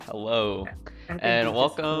Hello, I think and he's just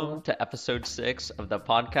welcome cool. to episode 6 of the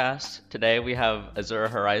podcast. Today we have Azura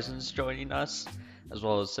Horizons joining us, as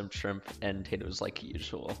well as some shrimp and potatoes like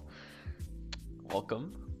usual.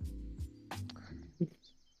 Welcome. Are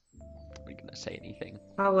you gonna say anything?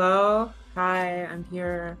 Hello, hi, I'm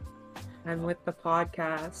here. I'm with the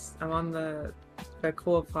podcast. I'm on the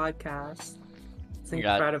cool podcast. It's We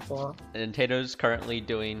got incredible. and Tato's currently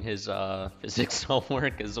doing his physics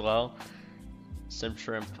homework as well. Sim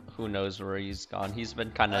Shrimp, who knows where he's gone. He's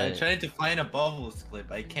been kind I'm of trying to find a bubbles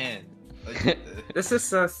clip. I can't. This is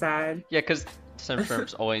so sad. yeah, because Sim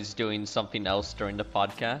Shrimp's always doing something else during the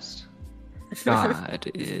podcast.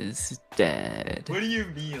 God is dead. What do you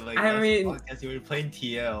mean? Like I last mean- podcast, you were playing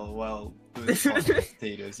TL while doing podcast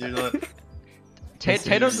potatoes. You're like,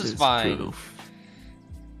 Tato's is fine. Proof.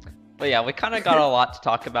 But yeah, we kind of got a lot to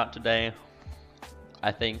talk about today.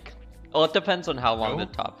 I think. Well, it depends on how long the Oh.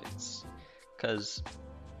 topic's. Because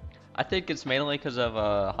I think it's mainly because of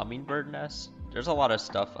a hummingbird nest. There's a lot of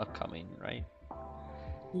stuff upcoming, right?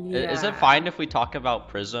 Is it Yeah. fine if we talk about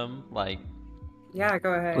Prism? Like, Yeah,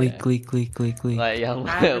 go ahead. Leak. yeah,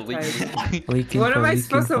 Advertising. Leak What am I info,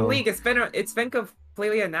 supposed to info. leak? It's been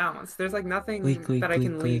completely announced. There's like nothing that I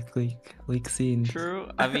can leak. Leak scenes. True.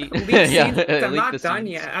 I mean, Leak yeah, scenes, I'm leak not the done scenes.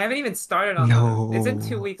 yet. I haven't even started on them. It's in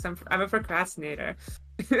 2 No. weeks. I'm a procrastinator.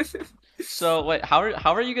 So wait, how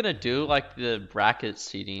are you gonna do like the bracket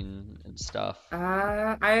seating and stuff?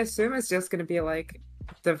 I assume it's just gonna be like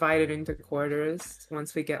divided into quarters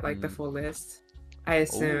once we get like the full list. I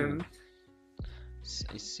assume.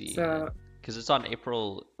 I see. So Because it's on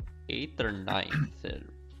April 8th or 9th.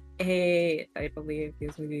 I believe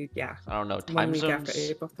because yeah, I don't know. 1 Time week after zones.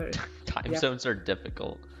 April 3rd. Time Yeah. zones are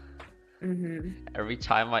difficult. Every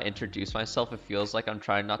time I introduce myself, it feels like I'm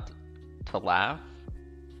trying not to laugh.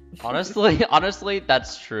 Honestly,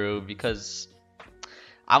 that's true because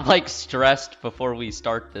I'm like stressed before we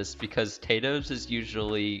start this because Tato's is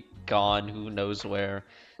usually gone. Who knows where?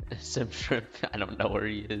 Sim Shrimp, I don't know where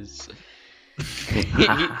he is.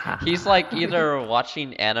 He's like either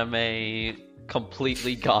watching anime,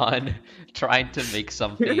 completely gone, trying to make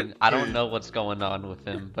something. I don't know what's going on with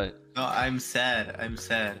him, but no, I'm sad. I'm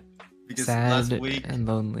sad because Sad last week. and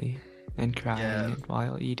lonely and crying Yeah.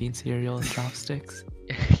 while eating cereal and chopsticks.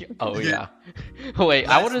 oh yeah. Wait,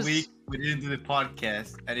 I would Last have. week we didn't do the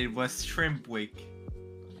podcast, and it was Shrimp Week.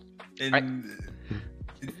 And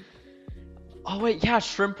Oh wait, yeah,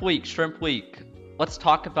 Shrimp Week, Shrimp Week. Let's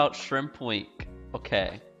talk about Shrimp Week.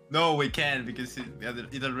 Okay. no, we can't because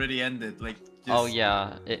it already ended. Like, Oh just-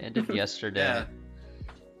 yeah, it ended yesterday. Yeah.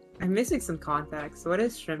 I'm missing some context. What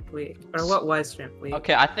is Shrimp Week? Or what was Shrimp Week?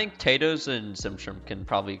 Okay, I think Tato's and Sim Shrimp can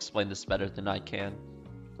probably explain this better than I can.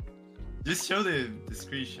 Just show the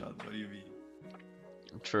screenshot. What do you mean?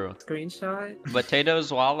 True. Screenshot? But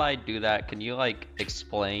Tato's, while I do that, can you like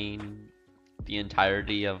explain the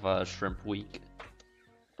entirety of Shrimp Week?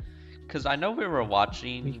 Because I know we were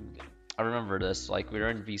watching. I remember this. Like we were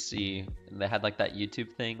in VC and they had like that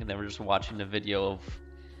YouTube thing, and they were just watching a video of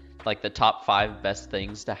like the top 5 best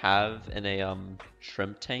things to have in a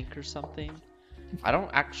shrimp tank or something. I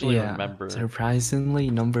don't actually remember.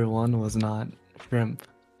 Surprisingly, number 1 was not shrimp,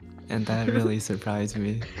 and that really surprised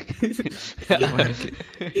me.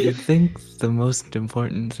 Like, you'd think the most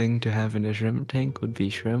important thing to have in a shrimp tank would be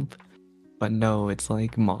shrimp, but no, it's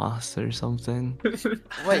like moss or something.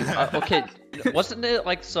 Wait, okay, wasn't it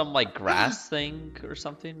like some like grass thing or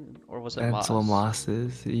something, or was it That's what moss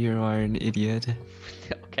is. You are an idiot.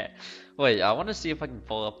 Okay, wait, I want to see if I can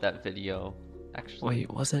pull up that video. Actually, Wait,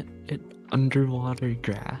 wasn't it underwater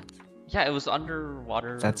grass? yeah, it was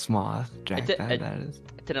underwater. That's moss, Jack. did- that it- is.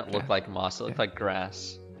 It didn't look yeah. like moss. It looked Yeah. like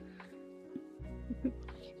grass.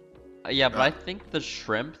 Yeah, but I think the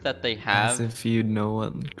shrimp that they As have. if you'd know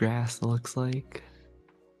what grass looks like.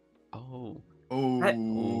 Oh.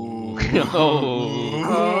 Oh.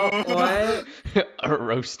 Oh. what?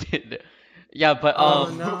 Roasted. Yeah, but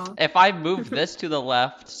Oh, no. if I move this to the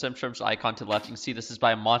left, Sim Shrimp's icon to the left, you can see this is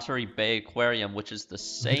by Monterey Bay Aquarium, which is the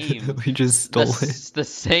same We just stole it. the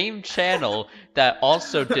same channel that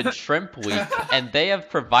also did Shrimp Week, and they have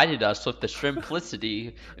provided us with the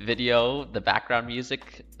Shrimplicity video, the background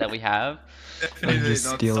music that we have. Definitely just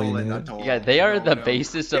not stealing stolen it. at all. Yeah, they are No, the no.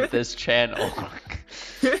 basis of this channel.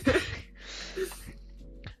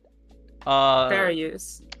 Uh, Fair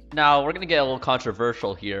use. Now we're gonna get a little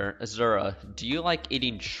controversial here. Azura, do you like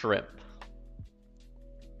eating shrimp?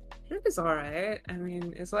 Shrimp is alright. I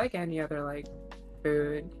mean, it's like any other like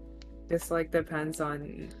food. Just like depends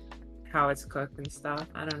on how it's cooked and stuff.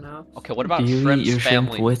 I don't know. Okay, what about Do you eat Shrimp's your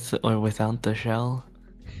family? shrimp with or without the shell?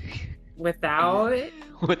 without.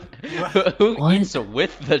 With What? who What? eats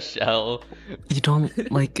with the shell? You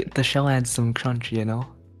don't like the shell adds some crunch, you know?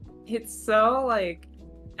 It's so like,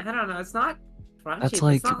 I don't know. It's not crunchy. That's It's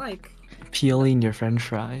like not like. peeling your French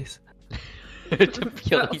fries. To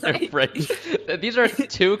peel But, your like- French. These are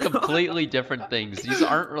two completely different things. These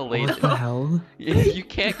aren't What related. the hell? You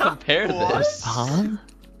can't compare What? this. Huh?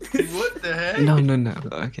 What the heck? No, no, no.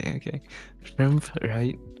 Okay. Shrimp,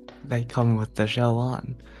 right? They come with the shell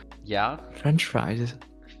on. Yeah. French fries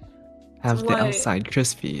have the What? outside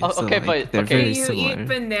crispy, Oh, so okay, like but- they're okay. Do very you similar. eat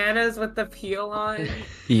bananas with the peel on?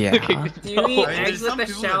 Yeah. Do you eat I mean, eggs there's some with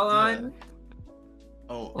the people that shell do that. on?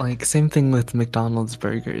 Oh, Like same thing with McDonald's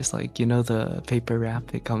burgers. Like you know the paper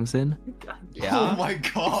wrap it comes in. oh Yeah. my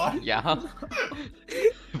god. Yeah.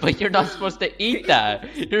 But you're not supposed to eat that.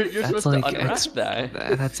 You're That's supposed like to unwrap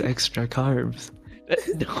that. that's extra carbs.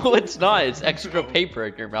 No, it's not. It's extra paper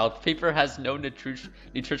in your mouth. Paper has no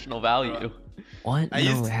nutritional value. What? I No,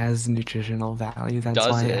 used- it has nutritional value. That's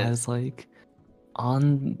Does why it it? has like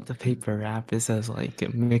on the paper wrap it says like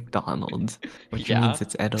McDonald's, which Yeah. means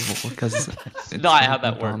it's edible because That's it's not like how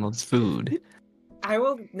that McDonald's works. food. I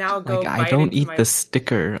will now go Like I bite don't into eat my. the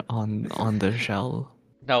sticker on the shell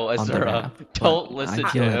No, on the Azura, wrap. don't but listen I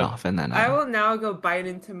to peel it him. off and then I will now go bite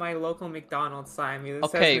into my local McDonald's sign because it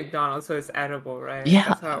Okay. says McDonald's, so it's edible, right? yeah,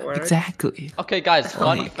 That's how it works. exactly. Okay, guys,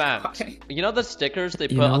 fun Like- fact. You know the stickers they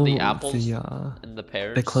put You know on the apples the and the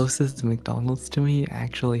pears? the closest McDonald's to me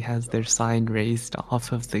actually has their sign raised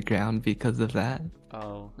off of the ground because of that.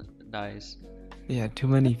 Oh, nice. Yeah, too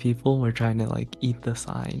many people were trying to like eat the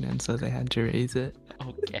sign, and so they had to raise it.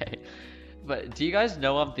 Okay. But do you guys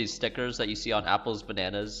know of these stickers that you see on apples,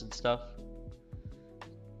 bananas, and stuff?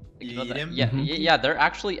 You know eat that? them? Yeah, Mhm. yeah, they're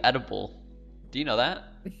actually edible. Do you know that?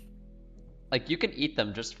 Like you can eat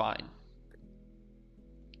them just fine.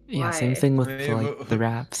 Yeah, same Why? thing with Wait, like the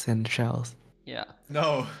wraps and shells. Yeah.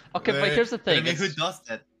 No. Okay, but here's the I thing. mean, who it's- does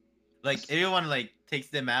that? Like everyone like takes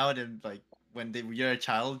them out and like you're a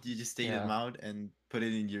child, you just take them Yeah. out and put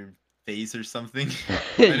it in your face or something. I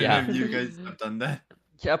don't Yeah. know if you guys have done that.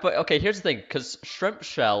 Yeah, but okay, here's the thing, because shrimp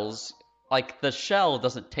shells, like the shell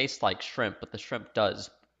doesn't taste like shrimp, but the shrimp does.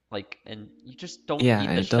 Like, and you just don't Yeah, eat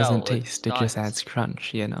the it doesn't shell. taste. It just adds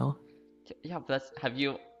crunch, you know. Yeah, but that's. Have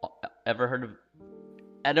you ever heard of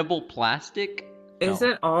edible plastic? No.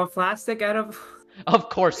 Isn't all plastic edible? Of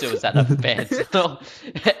course it was at a fence. So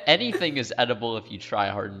anything is edible if you try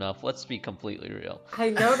hard enough. Let's be completely real. I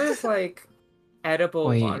know there's like edible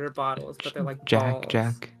Wait, water bottles, but they're like Jack, balls.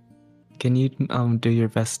 Jack, can you do your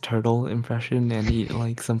best turtle impression and eat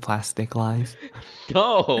like some plastic live?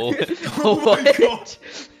 No. Oh my What?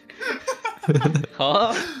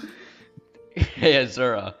 Huh? Hey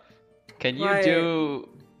Azura, can you What? do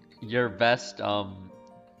your best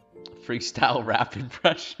freestyle rap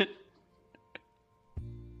impression?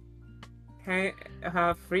 Okay,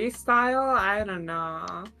 freestyle? I don't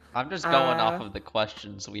know. I'm just going off Uh, of the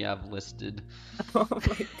questions we have listed. Oh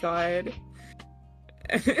my god.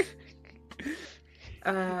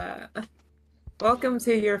 uh, welcome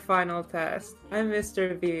to your final test. I'm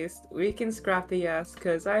Mr. Beast. We can scrap the yes,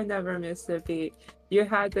 cause I never missed a beat. You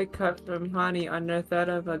had to cut from honey under threat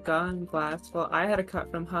of a gun blast. Well, I had to cut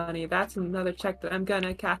from honey. That's another check that I'm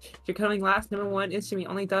gonna cash. You're coming last. Number one is to me.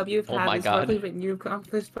 Only W. You've Oh had my this God. roughly, but you've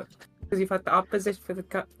accomplished. Because you've had the opposition for the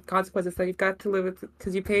consequences that you've got to live with.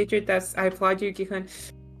 Because you paid your debts. I applaud you, Gihan.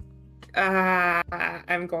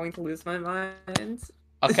 I'm going to lose my mind.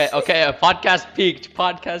 Okay, okay, podcast peaked.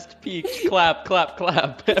 Podcast peaked. Clap, clap,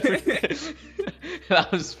 clap. That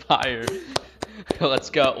was fire. Let's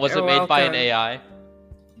go. Was it You're made by an welcome. AI?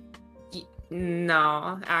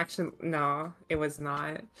 No, actually, no, it was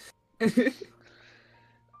not.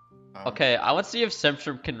 Okay, I want to see if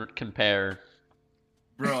Simshram can compare.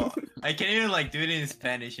 Bro, I can't even like do it in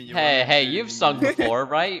Spanish. And you Hey, want me hey, to do it you've in sung English. before,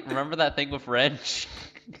 right? Remember that thing with Wrench?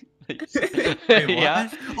 Wait, what? Yeah.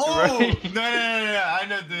 Oh, Right. no, I'm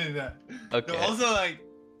not doing that. Okay. No, also like,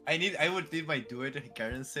 I would need my duet at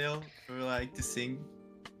garden sale for like to sing.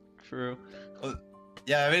 True.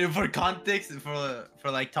 Yeah, I mean for context, for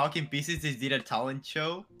like talking pieces, they did a talent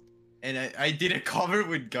show, and I did a cover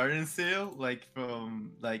with garden sale, like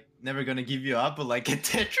from like Never Gonna Give You Up, but like a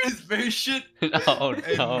Tetris version. No,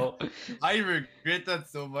 no. I regret that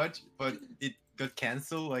so much, but it got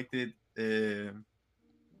canceled, like the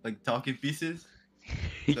like talking pieces.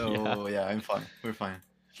 So Yeah. yeah, I'm fine. We're fine.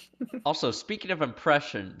 Also, speaking of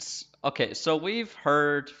impressions, okay, so we've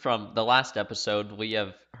heard from the last episode, we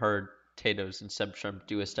have heard Tatos and Simshram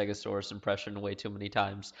do a Stegosaurus impression way too many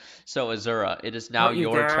times. So, Azura, it is now Don't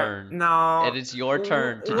you your dare. turn. No. It is your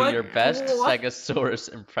turn to do What? your best What?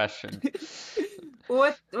 Stegosaurus impression.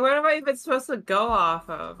 What am I even supposed to go off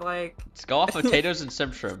of? Like, Let's go off of potatoes and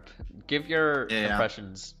sim shrimp. Give your Yeah.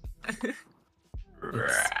 impressions.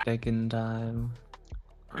 It's second time.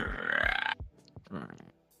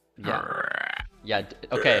 Yeah. Yeah.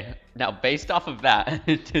 Okay. Now, based off of that,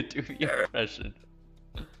 to do your impression.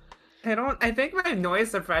 I think my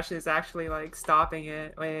noise suppression is actually like stopping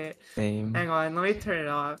it. Wait, Same. hang on, let me turn it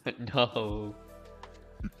off. No.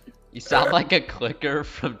 You sound like a clicker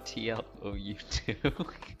from TLOU2.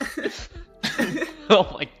 Oh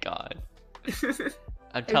my god.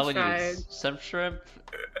 I'm telling you, tried. some shrimp.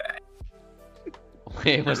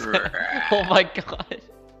 Wait, was that? Oh my god.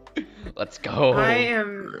 Let's go. I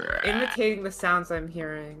am imitating the sounds I'm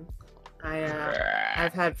hearing.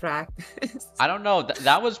 I've had practice. I don't know.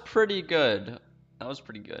 That was pretty good. That was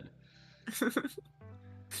pretty good.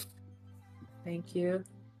 Thank you.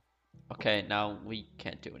 Okay, now we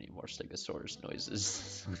can't do any more Stegosaurus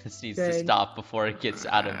noises. This needs to Good. stop before it gets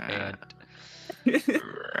out of hand.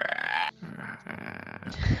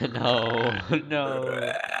 No,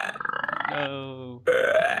 no, no.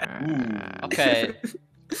 Okay,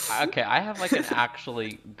 okay. I have like an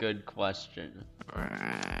actually good question.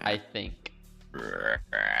 I think.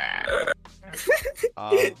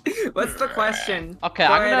 What's the question? Okay,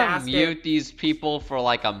 Go I'm ahead, gonna ask it. mute these people for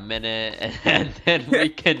like a minute, and then we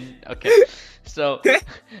can. Okay, so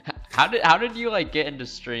how did you like get into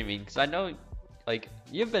streaming? Because I know, like,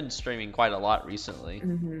 you've been streaming quite a lot recently.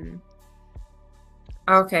 Mm-hmm.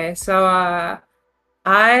 Okay, so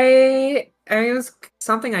it was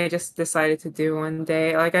something I just decided to do one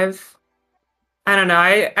day. Like I don't know,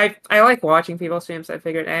 I like watching people stream, so I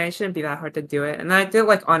figured it shouldn't be that hard to do it. And then I did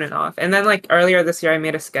like on and off. And then like earlier this year I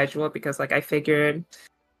made a schedule because like I figured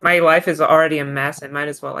my life is already a mess. I might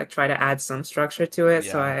as well like try to add some structure to it.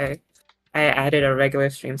 So I added a regular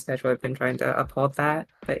stream schedule. I've been trying to uphold that.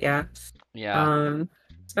 But yeah. Yeah.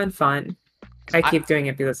 It's been fun. I keep doing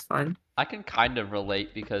it because it's fun. I can kind of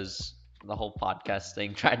relate because the whole podcast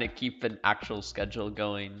thing, trying to keep an actual schedule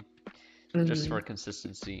going just for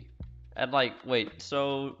consistency. And like, wait,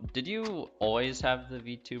 so did you always have the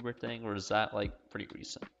VTuber thing, or is that like pretty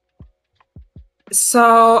recent?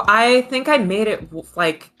 So I think I made it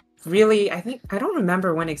like really, I don't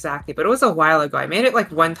remember when exactly, but it was a while ago. I made it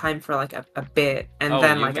like one time for like a bit, and Oh,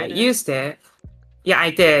 then you like I made it? used it. Yeah,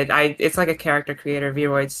 I did. It's like a character creator,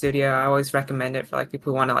 Vroid Studio. I always recommend it for like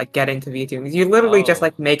people who want to like get into VTubing. You literally just Oh.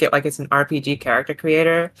 like make it like it's an RPG character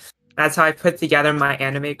creator. That's how I put together my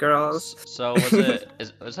anime girls. So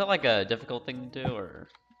was it like a difficult thing to do, or?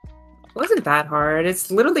 It wasn't that hard.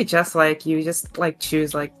 It's literally just like you just like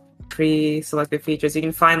choose like pre-selected features. You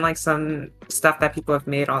can find like some stuff that people have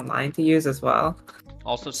made online to use as well.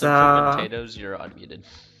 Also, So- some potatoes, you're unmuted.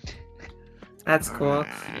 That's cool.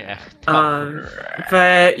 Yeah.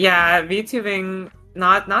 But yeah, VTubing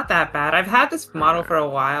not that bad. I've had this model for a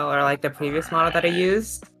while, or like the previous model that I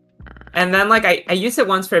used. And then like I used it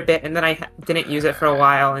once for a bit, and then I didn't use it for a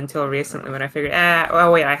while until recently when I figured,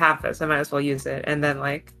 oh wait, I have this, I might as well use it. And then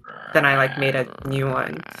I like made a new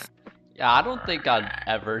one. Yeah, I don't think I'd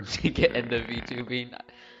ever get into VTubing.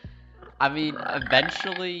 I mean,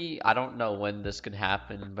 eventually, I don't know when this could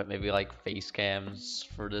happen, but maybe like face cams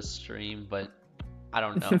for this stream, but I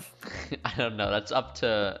don't know. I don't know. That's up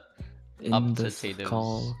to In this potatoes.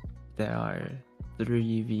 call, there are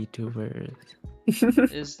 3 VTubers.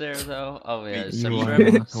 Is there though? Oh yeah, You are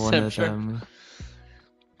Simshrimp. not one of them.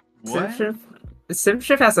 What?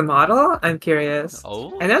 Simship has a model? I'm curious.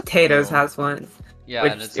 Oh. I know Tatoes No. has one, Yeah,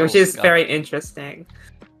 and it's which all is scuffed. very interesting.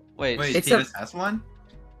 Wait. Wait, It's Titus has one?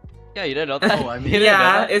 Yeah, you didn't know that. Oh, I mean- You didn't know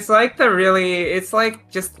Yeah, that? it's like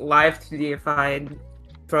just live 2Dified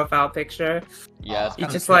profile picture. Yeah, it's You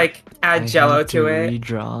kinda just true. like add jello had to it.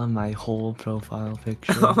 redraw my whole profile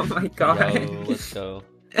picture. Oh my god. Yo, let's go.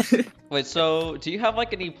 Wait, so do you have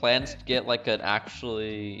like any plans to get like an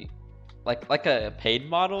actually like a paid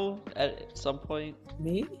model at some point?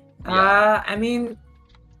 Me? Yeah. I mean,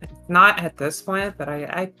 not at this point, but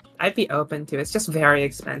I'd be open to. It's just very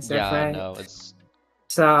expensive, Yeah, I right? know. It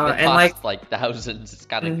So and costs like thousands. It's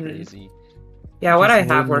kind of Mhm. crazy. yeah, what I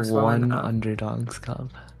Just have win works well one enough. Underdogs Cup.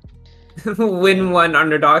 Win one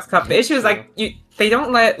Underdogs Cup. The issue is True. like they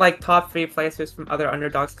don't let like top 3 placers from other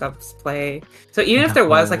Underdogs Cups play. So even if there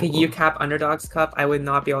was like a No. UCAP Underdogs Cup, I would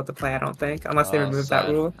not be able to play. I don't think, unless they Oh, remove that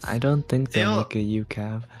sad. rule. I don't think they'll They'll- make a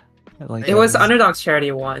UCAV. Like It was that. Underdogs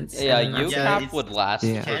charity once. Yeah, and that's it. Yeah, UCAP it's would last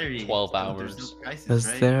Yeah. for Carry, 12 so there's hours. no prices, Because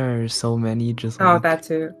right? there are so many just Oh, like that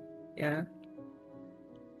too. Yeah.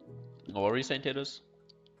 What were you saying, Tatos?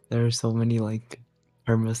 there are so many like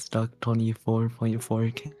Hermastuck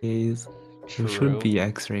 24.4Ks who should be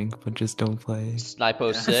X rank but just don't play.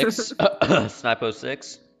 Snipo Yeah. 6. Snipo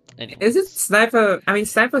 6? Anyways. Is it Sniper? I mean,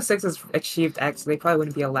 Sniper 6 is achieved X. They probably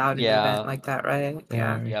wouldn't be allowed in an Yeah. event like that, right? There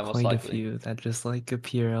Yeah. are Yeah, most quite a likely. few that just like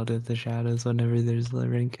appear out of the shadows whenever there's the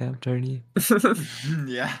rank cap tourney.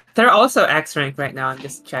 Yeah. They're also X rank right now. I'm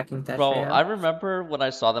just checking that. Bro, I remember when I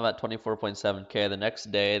saw them at 24.7k, the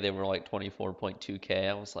next day they were like 24.2k.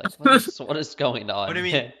 I was like, what is going on? What do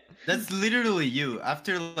you mean? That's literally you.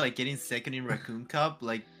 After like getting second in Raccoon Cup,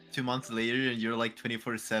 like 2 months later, and you're like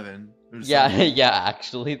 24/7. Yeah, yeah,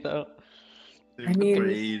 actually though. I mean-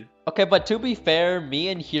 Great. Okay, but to be fair, me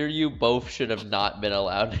and Hiryu both should have not been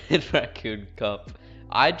allowed in Raccoon Cup.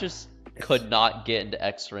 I just could not get into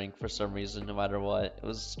X rank for some reason, no matter what. It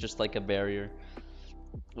was just like a barrier.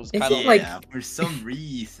 It was Is kind it of like- Yeah, for some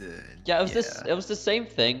reason. yeah, it was the same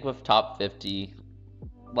thing with top 50.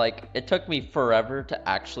 Like, it took me forever to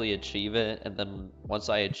actually achieve it, and then once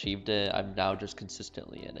I achieved it, I'm now just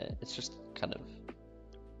consistently in it. It's just kind of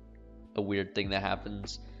a weird thing that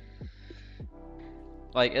happens.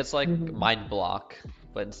 Like, it's like Mhm. Mind Block,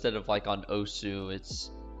 but instead of like on Osu,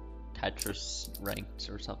 it's Tetris ranked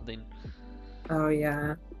or something. Oh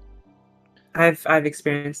yeah. I've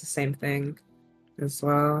experienced the same thing as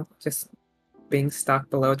well. Just being stuck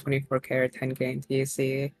below 24k or 10k in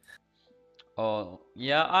TC. Oh,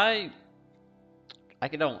 yeah, I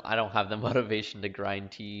don't have the motivation to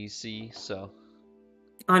grind TEC, so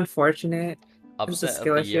Unfortunate. It's a upset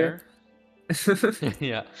skill of the issue. year.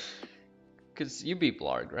 Yeah. Cause you beat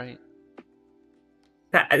Blarg, right?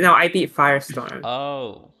 No, I beat Firestorm.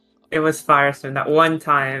 Oh. It was Firestorm that one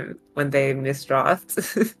time when they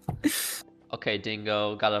misdropped. Okay,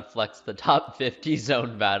 Dingo, gotta flex the top 50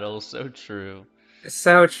 zone battle, so true.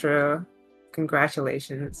 So true.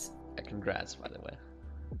 Congratulations. Congrats, by the way.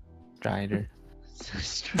 Strider.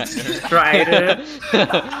 Strider.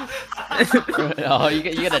 Oh, you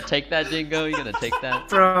gonna take that, Dingo? You gonna take that?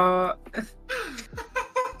 Bro.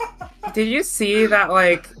 Did you see that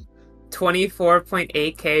like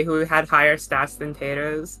 24.8k who had higher stats than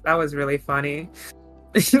Tatos? That was really funny.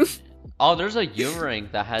 Oh, there's a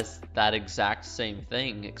U-Rank that has that exact same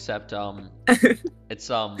thing, except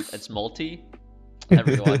it's multi.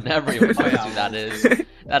 Everyone knows who that is.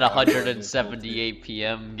 At 178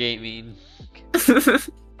 PM gaming.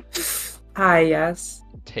 Hi, yes.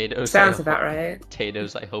 Tatos. Sounds about right.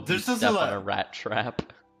 Tatos, I hope There's you also step on a- a rat trap.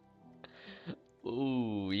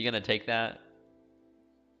 Ooh, you gonna take that?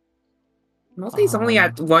 Multi's only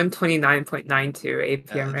at 129.92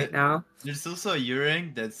 APM right now. There's also a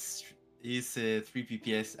Urang that's 3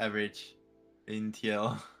 PPS average in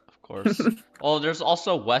TL. Of course. Oh, there's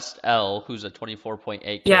also West L, who's a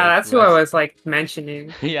 24.8k. Yeah, that's who I was like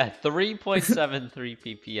mentioning. Yeah, 3.73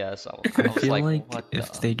 PPS. I I was feel like, like what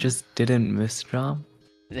if the? they just didn't misdrop,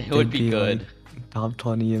 It would they'd be good. like, top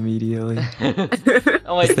 20 immediately.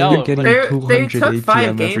 Oh wait, they were no. getting They 200 took 5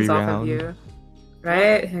 APM games every off round. of you.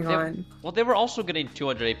 Right? Hang They- on. Well, they were also getting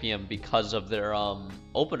 200 APM because of their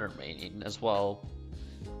opener maining as well.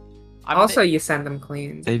 I mean, Also, you send them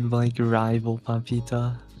clean. They'd like rival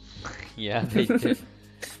Papita. yeah, they did.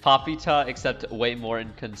 Papita, except way more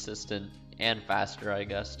inconsistent and faster, I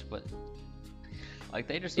guess. But like,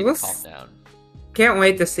 they just need to Let's- calm down. Can't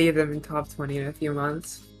wait to see them in top 20 in a few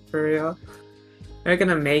months. For real. They're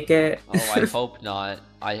gonna make it. Oh, I hope not.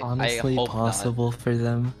 Honestly, I hope possible for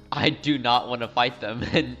them. not. I do not want to fight them,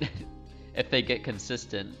 and if they get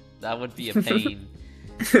consistent, that would be a pain.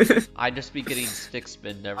 I'd just be getting stick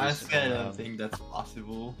spinned every Honestly, I single don't round. think that's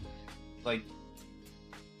possible. Like,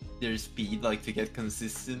 their speed, like, to get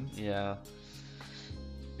consistent. Yeah.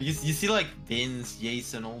 Because you see, like, Vince,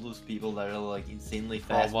 Jason, all those people that are, like, insanely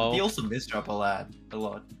fast. But Promo. they also misdrop a lot.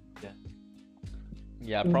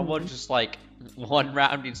 Yeah, Mhm. promo just like one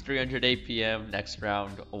round needs 300 APM, next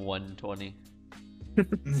round 120.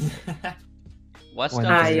 West When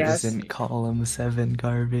Elm Ah, is- yes. isn't column 7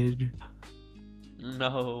 garbage.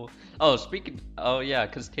 No. Oh, oh yeah,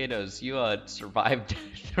 cause Tatos, you survived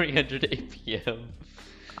 300 APM.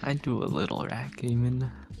 I do a little rat gaming.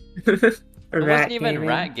 It Rat wasn't even gaming.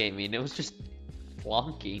 rat gaming. It was just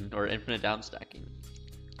flonking or infinite downstacking.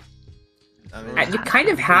 I You kind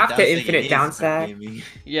of have to downstacking infinite is downstack. gaming.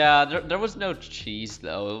 Yeah, there was no cheese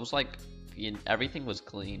though. It was like everything was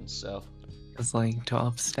clean. So Cause like to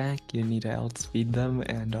upstack, you need to outspeed them,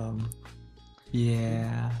 and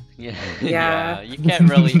yeah. yeah, Yeah. you can't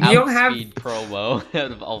really You don't have- outspeed promo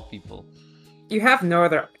out of all people. You have no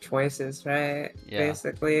other choices, right? Yeah.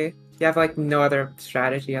 Basically. You have like no other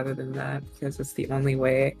strategy other than that because it's the only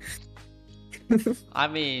way. I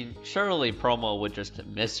mean, surely Promo would just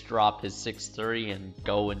misdrop his 6-3 and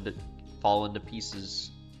fall into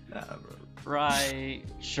pieces. Nah, bro. Right?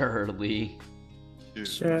 Surely. Dude.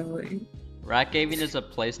 Surely. Rat gaming is a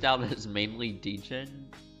playstyle that is mainly degen.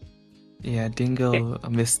 Yeah, Dingo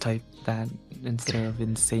mistyped that instead of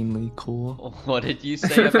insanely cool. What did you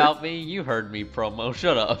say about me? You heard me, promo.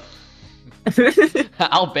 Shut up.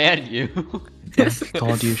 I'll ban you. Jack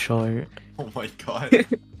called you short. Oh my god.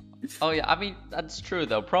 Oh yeah, I mean that's true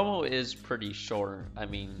though. Promo is pretty short. I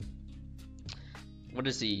mean, what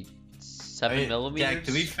is he? 7 millimeters? Jack,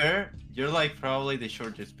 to be fair, you're like probably the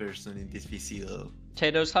shortest person in this PC though.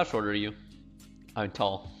 Tatos, how short are you? I'm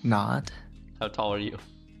tall. Not How tall are you?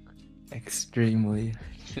 extremely.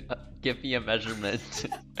 Give me a measurement.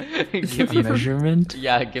 Give me measurement?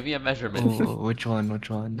 Yeah, give me a measurement. Oh, which one? Which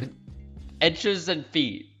one? Inches and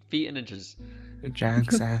feet. Feet and inches.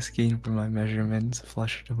 Jack's asking for my measurements.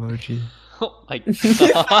 Flushed emoji. Oh my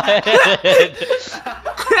god.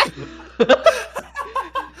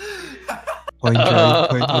 Point right,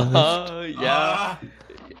 point left. Yeah.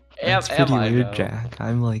 That's Am pretty I, weird, though? Jack.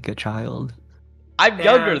 I'm like a child. I'm Yeah.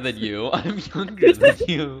 younger than you. I'm younger than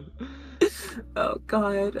you. Oh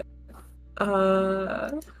god.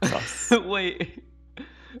 Wait.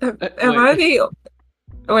 Am I the?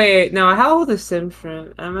 Wait, no. How old is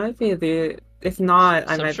Simshrimp? I might be the. If not,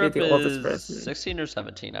 I might be Simshrimp the oldest is person. 16 or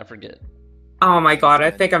 17, I forget. Oh my god,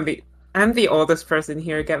 I think I'm the oldest person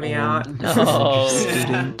here. Get me out. No.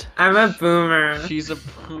 Student. I'm a boomer. She's a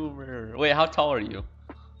boomer. Wait, how tall are you?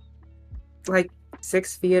 Like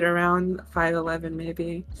 6 feet, around 5'11",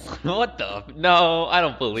 maybe. What the? No, I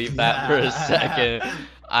don't believe that for a second.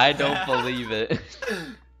 I don't believe it.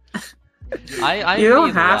 I You don't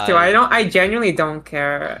mean, have to. like, I genuinely don't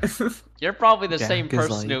care. You're probably the Jack same is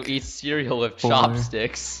person who like eats cereal with 4.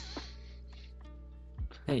 chopsticks.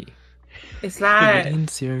 Hey, Is that? eating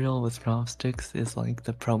cereal with chopsticks is like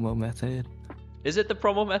the promo method. Is it the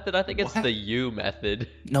promo method? I think it's What? the U method.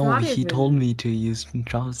 No, Not he even. told me to use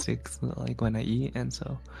chopsticks like when I eat, and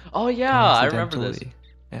so Oh yeah, I remember this. coincidentally,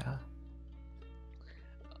 yeah.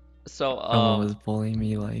 So Promo was bullying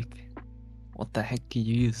me like, what the heck? You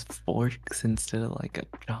use forks instead of like a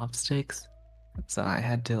chopsticks? So I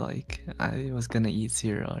had to like, I was gonna eat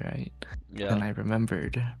cereal, right? yeah. Then I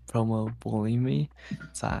remembered Promo bullying me,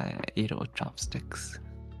 so I ate it with chopsticks.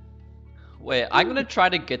 Wait, I'm gonna try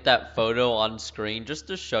to get that photo on screen just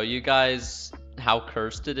to show you guys how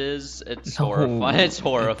cursed it is. It's horrifying. It's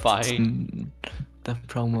horrifying. The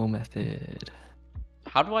promo method.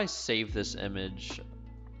 How do I save this image?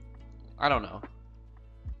 I don't know.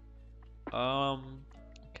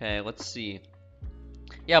 Okay, let's see.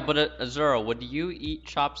 Yeah, but Azura, would you eat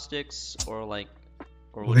chopsticks or like,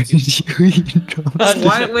 or would you? you eat chopsticks?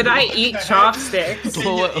 Why would I eat chopsticks? Can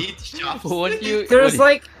you What- eat chopsticks? Would you? There's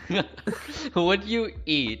like Would you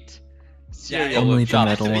eat Yeah, cereal Only with the it had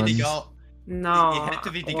metal to be the ones. guy- no. It had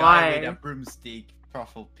to be the guy with a Why? broomstick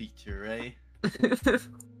profile picture, right?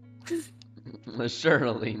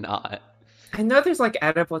 Surely not. I know there's like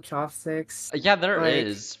edible chopsticks. Yeah, there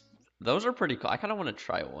is. Like- Those are pretty cool. I kind of want to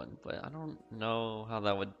try one, but I don't know how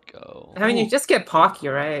that would go. I mean, you Ooh. just get Pocky,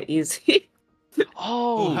 right? Easy.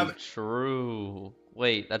 Oh, have- true.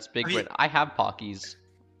 Wait, that's big Have you- brain. I have Pockies.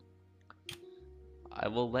 I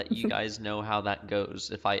will let you guys know how that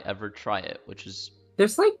goes if I ever try it, which is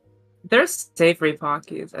There's savory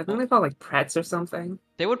Pockies. I think they're called like Pretz or something.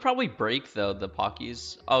 they would probably break though, the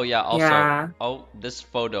Pockies. Oh yeah, also Yeah. oh, this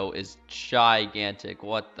photo is gigantic.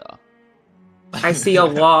 What the? I see a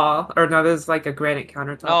wall, or no, there's like a granite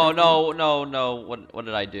countertop. I Oh think. no. What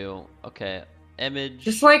did I do? Okay. Image.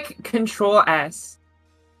 Just like Control S.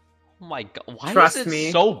 Oh my god. Why Trust is it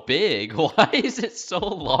me. so big? Why is it so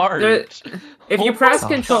large? If you Oh press my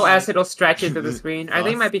Control God. S, it'll stretch into the screen. I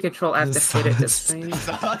think it might be Control F to fit it to the screen.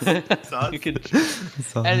 You can-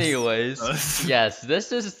 Sauce. Anyways, Sauce. yes,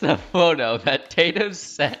 this is the photo that Tato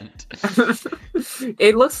sent.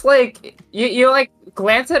 It looks like you like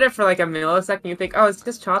glance at it for like a millisecond. You think, oh, it's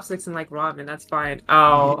just chopsticks and like ramen. That's fine.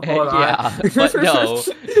 Oh, hold on. Yeah, but no.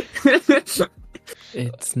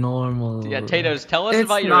 It's normal. Yeah, Tatos, tell us It's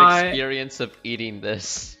about your not. experience of eating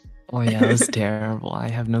this. Oh yeah, it was terrible. I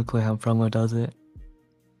have no clue how promo does it.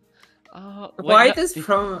 Wait, Why no- does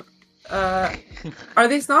promo? Are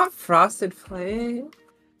these not Frosted Flakes?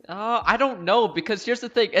 I don't know, because here's the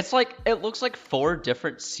thing. It's like it looks like 4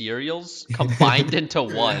 different cereals combined into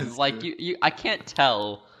one. Yes, Like I can't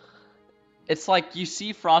tell. It's like you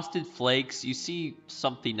see Frosted Flakes, you see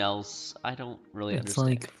something else. I don't really It's understand.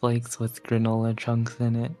 like flakes with granola chunks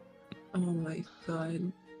in it. Oh my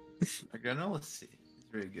god. Granola C. It's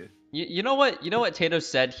very good. You know what? You know what Tato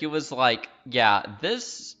said? He was like, "Yeah,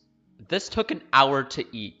 this took an hour to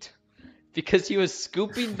eat. Because he was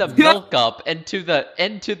scooping the milk up into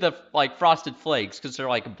the like frosted flakes because they're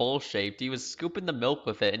like bowl shaped. He was scooping the milk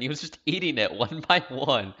with it and he was just eating it one by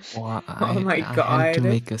one. Well, Oh my I had to God.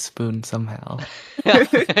 make a spoon somehow.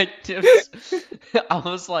 I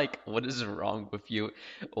was like, what is wrong with you?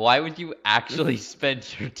 Why would you actually spend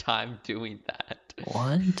your time doing that?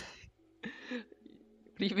 What?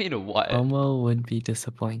 What do you mean what? Momo would be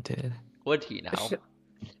disappointed. Would he now? Sh-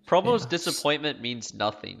 Promo's Yeah. disappointment means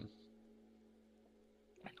nothing.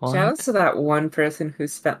 Shout What? out to that one person who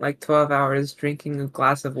spent like 12 hours drinking a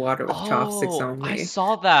glass of water with chopsticks Oh, I only.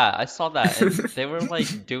 saw that. I saw that. And they were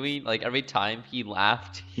like doing like every time he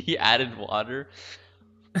laughed, he added water.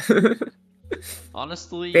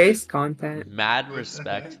 Honestly, Base content. mad What the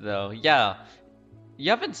respect heck? though. Yeah. You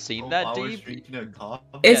haven't seen that, I was Deep? drinking a cup.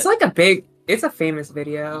 It's Yeah. like it's a famous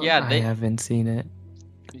video. Yeah, I haven't seen it.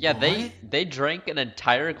 yeah, What? they drank an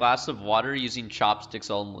entire glass of water using chopsticks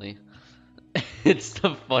only. It's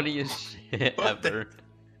the funniest shit What the- ever.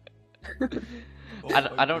 Oh I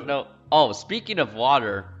my don't God. know. Oh, speaking of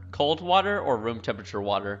water, cold water or room temperature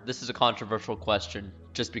water? This is a controversial question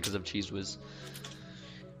just because of Cheese Whiz.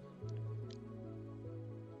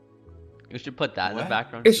 We should put that in the What?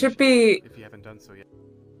 background. It should be. If you haven't done so yet.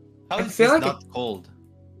 How I is feel this like not cold?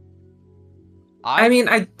 I mean,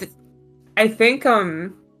 I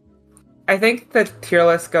think the tier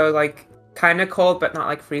list go like kind of cold, but not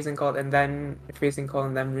like freezing cold, and then freezing cold,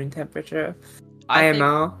 and then room temperature. I think,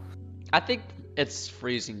 IMO. I think it's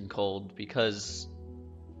freezing cold because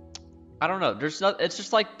I don't know. There's not. It's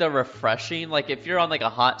just like the refreshing. Like if you're on like a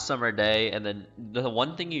hot summer day, and then the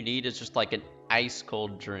one thing you need is just like an ice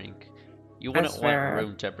cold drink. You wouldn't That's want fair.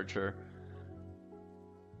 room temperature.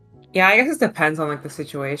 Yeah, I guess it depends on like the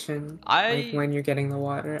situation, like I when you're getting the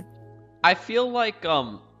water. I feel like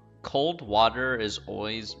cold water is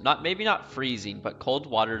always maybe not freezing, but cold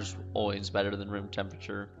water is always better than room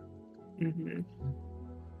temperature. Hmm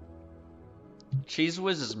Cheese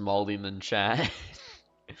Whiz is molding in chat.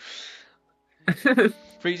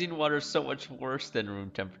 Freezing water is so much worse than room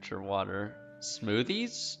temperature water.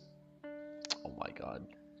 Smoothies? Oh my god.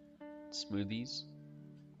 Smoothies?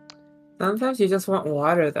 Sometimes you just want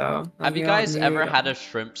water though. Like, Have you don't guys ever need- had a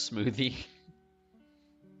shrimp smoothie?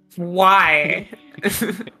 Why?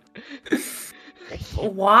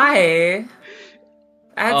 Why?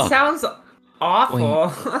 That Oh. sounds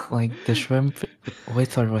awful. Like the shrimp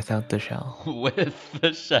with or without the shell? With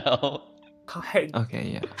the shell. God.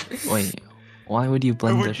 Okay, yeah. Wait, why would you Why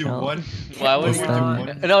blend the would you shell? want? Why would Because you?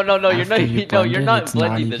 then No, no, you're after not. you No, blend you're it, not it's not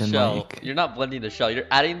blending the even shell. like- You're not blending the shell. You're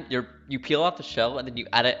adding you peel off the shell and then you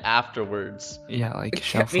add it afterwards. Yeah, like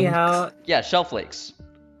shell Get me flakes. out. Yeah, shell flakes.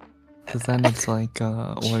 Because then it's like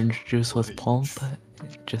orange juice with pulp,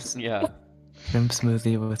 just Yeah. shrimp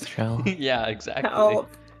smoothie with shell. Yeah, exactly. Help.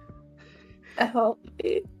 Help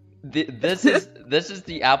me. This is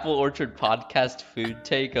the Apple Orchard podcast food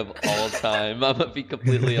take of all time. I'm gonna be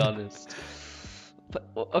completely honest. But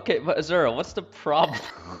okay, but Azura, what's the problem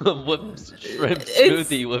with shrimp It's-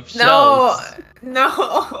 smoothie with No, shells?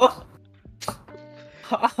 no.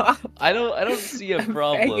 I don't see a I'm begging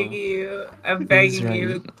problem. you. I'm Please begging write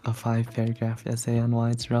you. a 5-paragraph essay on why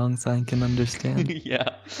it's wrong so I can understand. Yeah.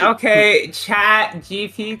 Okay, chat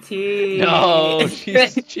GPT. No,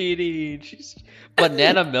 she's cheating. She's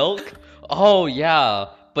banana milk. Oh yeah,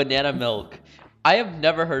 banana milk. I have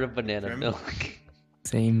never heard of banana Shrimp? milk.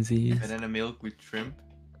 Same Z's. Banana milk with shrimp.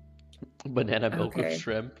 Banana milk with Okay.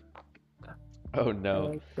 shrimp. Oh I no.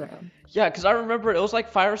 like that. Yeah, because I remember it was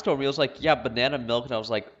like Firestorm. It was like, yeah, banana milk, and I was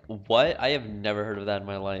like, what? I have never heard of that in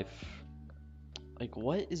my life. Like,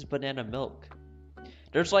 what is banana milk?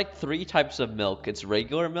 There's like 3 types of milk. It's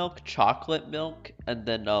regular milk, chocolate milk, and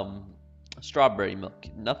then strawberry milk.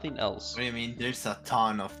 Nothing else. What do you mean? There's a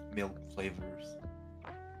ton of milk flavors.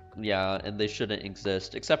 Yeah, and they shouldn't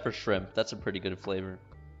exist except for shrimp. That's a pretty good flavor.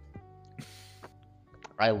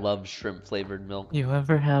 I love shrimp flavored milk. You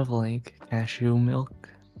ever have like cashew milk?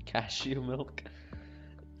 Cashew milk.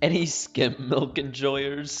 Any skim milk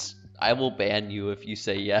enjoyers? I will ban you if you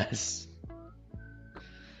say yes.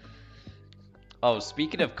 Oh,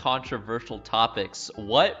 speaking of controversial topics,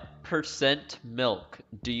 what percent milk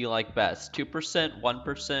do you like best? 2%,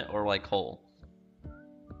 1%, or like whole?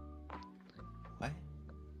 What?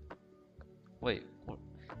 Wait,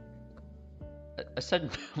 I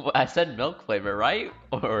said I said milk flavor, right?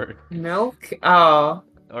 Or Milk? Oh.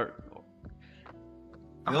 or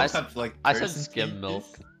Milk I s- have like. I said person skim milk.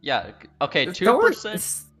 features? Yeah. Okay, Don't-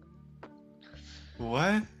 2%.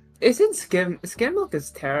 What? Isn't skim milk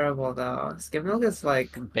is terrible though. Skim milk is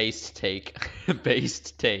like Based take.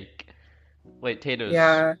 Based take. Wait, Tato's.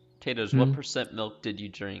 yeah. Taters, what Hmm? percent milk did you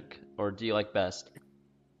drink, or do you like best?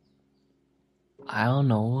 I don't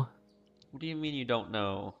know. What do you mean you don't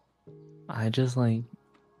know? I just like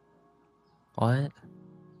what?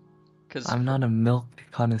 Cause I'm not a milk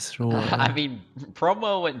connoisseur. I mean,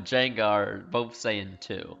 Promo and Jenga are both saying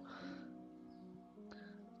 2.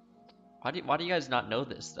 Why do you guys not know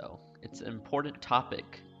this though? It's an important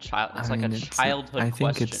topic. It's I like a mean, childhood I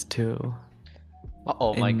think question. it's 2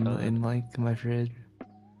 Oh my god. in like my fridge.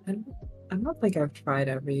 I don't think I've tried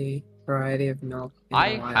every variety of milk in I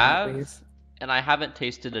a while, at have, least. and I haven't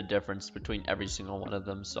tasted a difference between every single one of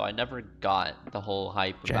them, so I never got the whole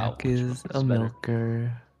hype about Jack which is milk a is better.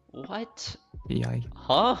 milker. What? Yikes.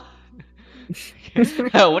 Huh?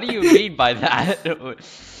 What do you mean by that?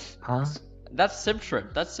 Huh? That's Sim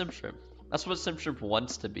Shrimp. That's Sim Shrimp. That's what Sim Shrimp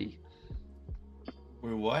wants to be.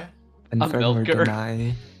 Wait, what? Confirm or milker.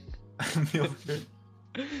 deny. Milker?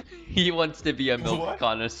 He wants to be a milk What?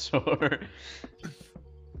 connoisseur.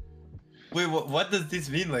 Wait, what does this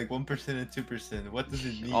mean? Like 1% and 2%? What does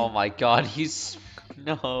it mean? Oh my god,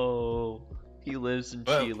 no. He lives in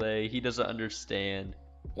Well- Chile. He doesn't understand.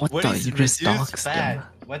 What What the? is You just reduced doxed fat? him.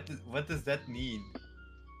 What does that mean?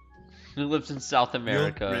 He lives in South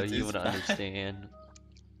America. You reduced wouldn't fat. understand.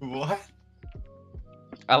 What?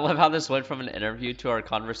 I love how this went from an interview to our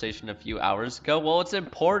conversation a few hours ago. Well, it's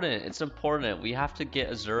important. It's important. We have to get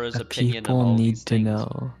Azura's The opinion on people all need these to things.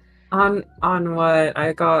 know. On what?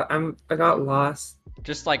 I got lost.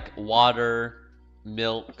 Just like water,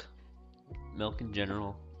 milk in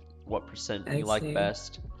general. What percent I you like see.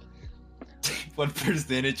 best? What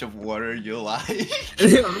percentage of water you like?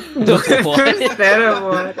 Instead of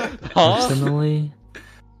what? Huh? Personally,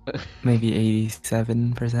 maybe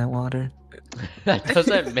 87% water. That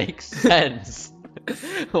doesn't make sense.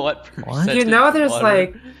 What percentage? You know, there's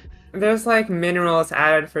water? there's like minerals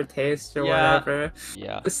added for taste or Yeah. whatever.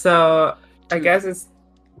 Yeah. So I Dude, guess it's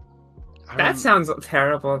I that rem- sounds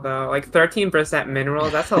terrible though. Like 13%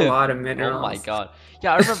 minerals. That's a lot of minerals. Oh my god.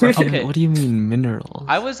 Yeah, I remember. What do you- Okay. What do you mean minerals?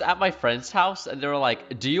 I was at my friend's house and they were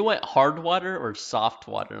like, "Do you want hard water or soft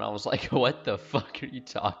water?" And I was like, "What the fuck are you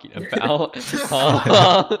talking about?"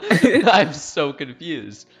 I'm so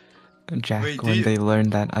confused. Jack, Wait, do when you- they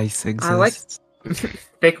learned that ice exists. I like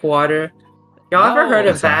thick water. Y'all ever heard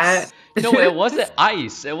No. of that? No, it wasn't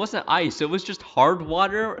ice. It wasn't ice. It was just hard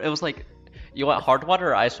water. It was like, you want hard water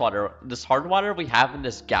or ice water? This hard water we have in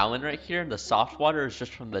this gallon right here, and the soft water is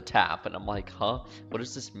just from the tap. And I'm like, huh? What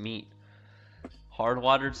does this mean? Hard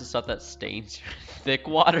water is the stuff that stains your thick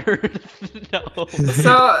water? No.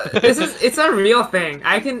 So it's a real thing.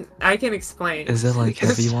 I can explain. Is it like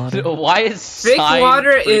heavy water? Why is Thick Sign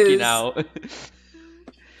water freaking is- out?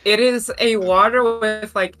 It is a water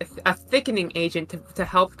with like a thickening agent to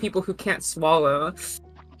help people who can't swallow.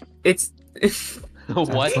 It's What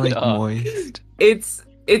That's like the? moist.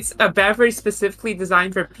 it's a beverage specifically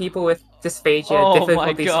designed for people with dysphagia, Oh my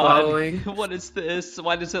difficulty god. swallowing. What is this?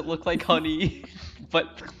 Why does it look like honey?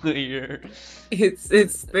 But clear.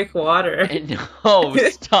 It's thick water. No,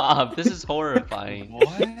 stop. This is horrifying.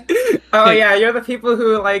 What? Oh yeah, you're the people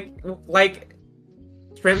who like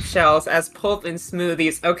shrimp shells as pulp in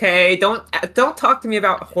smoothies. Okay, don't talk to me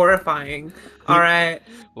about horrifying. All right,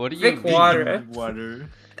 What do you Thick mean? water. Water.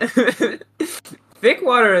 thick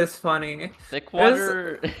water is funny. Thick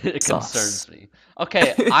water it Sauce. concerns me.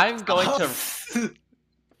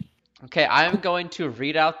 Okay, I'm going to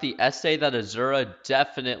read out the essay that Azura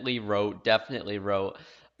definitely wrote.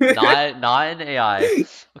 Not an AI.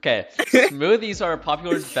 Okay, smoothies are a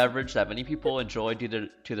popular beverage that many people enjoy due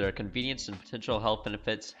to their convenience and potential health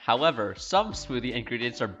benefits. However, some smoothie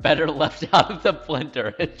ingredients are better left out of the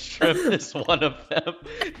blender, and shrimp is one of them.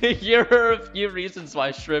 Here are a few reasons why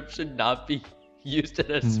shrimp should not be used in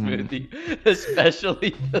a smoothie,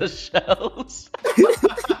 especially the shells.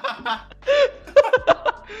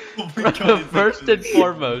 Oh my God, First and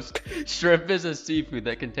foremost, shrimp is a seafood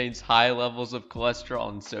that contains high levels of cholesterol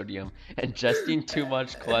and sodium. Ingesting too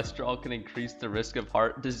much cholesterol can increase the risk of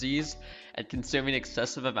heart disease, and consuming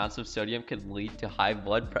excessive amounts of sodium can lead to high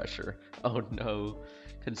blood pressure. Oh no.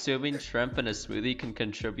 Consuming shrimp in a smoothie can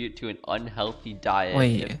contribute to an unhealthy diet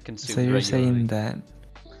Wait, if consumed so you're regularly. saying that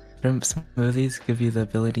shrimp smoothies give you the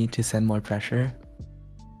ability to send more pressure?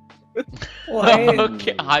 What?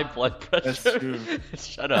 Okay, high blood pressure. That's true.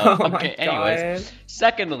 Shut up. Oh my Okay, anyways. God.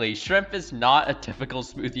 Secondly, shrimp is not a typical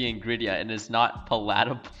smoothie ingredient and is not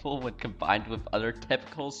palatable when combined with other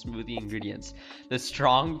typical smoothie ingredients. The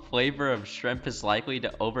strong flavor of shrimp is likely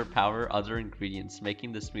to overpower other ingredients,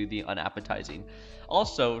 making the smoothie unappetizing.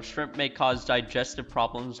 Also, shrimp may cause digestive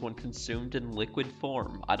problems when consumed in liquid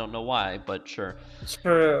form. I don't know why, but sure.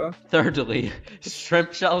 True. Thirdly,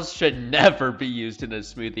 shrimp shells should never be used in a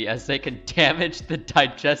smoothie as they can damage the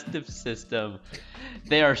digestive system.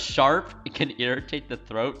 They are sharp, it can irritate the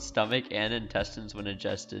throat, stomach, and intestines when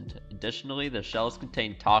ingested. Additionally, the shells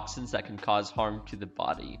contain toxins that can cause harm to the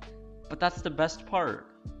body. But that's the best part.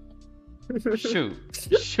 Shoot.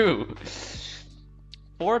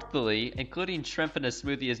 Fourthly, including shrimp in a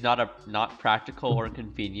smoothie is not practical or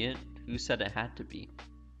convenient. Who said it had to be?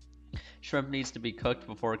 Shrimp needs to be cooked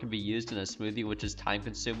before it can be used in a smoothie, which is time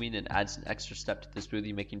consuming and adds an extra step to the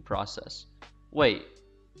smoothie making process. Wait,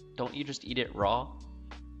 don't you just eat it raw?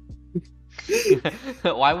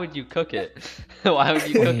 Why would you cook it? Why would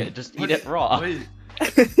you cook it? Just eat it raw. Wait,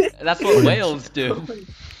 That's what whales do.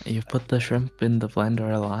 You put the shrimp in the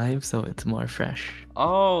blender alive, so it's more fresh.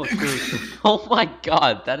 Oh, true. Oh my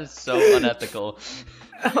god, that is so unethical.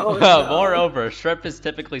 Oh, no. Moreover, shrimp is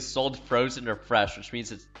typically sold frozen or fresh, which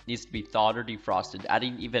means it needs to be thawed or defrosted,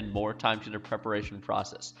 adding even more time to the preparation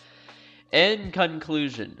process. In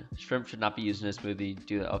conclusion, shrimp should not be used in a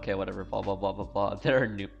smoothie. Okay, whatever, blah blah blah blah blah. There are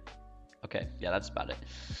new. Okay, yeah, that's about it.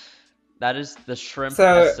 That is the shrimp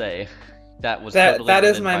essay. That was totally that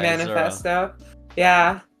is written my by Azura. manifesto.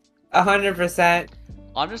 Yeah, 100%.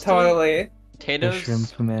 Honestly, Totally. The Tatoes,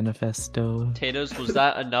 shrimp manifesto. Tatoes, was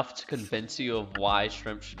that enough to convince you of why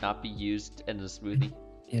shrimp should not be used in a smoothie?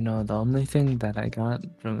 You know, the only thing that I got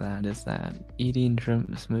from that is that eating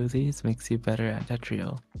shrimp smoothies makes you better at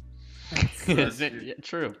Tetrio. Is it? Yeah,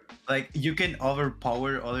 true. like you can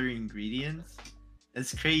overpower other ingredients.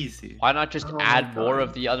 It's crazy. Why not just Oh my add more God.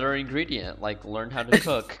 of the other ingredient? Like, learn how to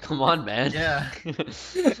cook. Come on, man. Yeah.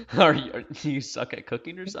 Do you suck at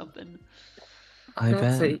cooking or something? I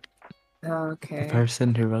That's bet Okay. the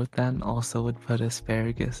person who wrote that also would put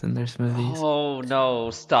asparagus in their smoothies. Oh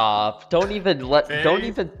no, stop. Don't even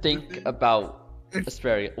think about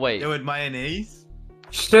asparagus. Wait. Yeah, with mayonnaise.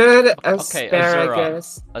 Should Okay,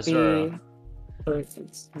 asparagus Azura. be put in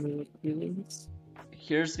smoothies?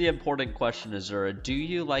 Here's the important question, Azura. Do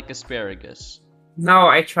you like asparagus? No,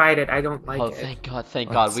 I tried it. I don't like Oh, it. thank God, thank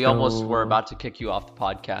Let's God. We almost were go. about to kick you off the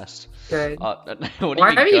podcast. Good. What do Why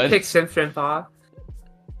you have mean you good? picked shrimp off?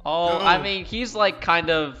 Oh, I No. mean, he's like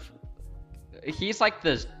he's like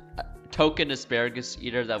the token asparagus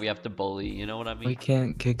eater that we have to bully, you know what I We mean?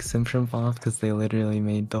 can't kick Shrimp off because they literally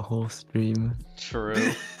made the whole stream. True.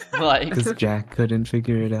 Like, Because Jack couldn't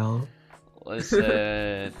figure it out.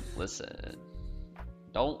 listen.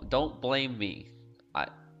 Don't blame me.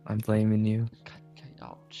 I'm blaming you.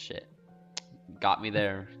 Oh shit. Got me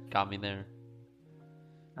there.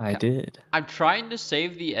 I Yeah. did. I'm trying to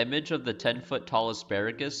save the image of the 10-foot tall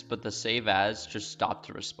asparagus, but the save as just stopped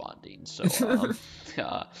responding. So,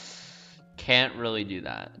 can't really do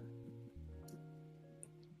that.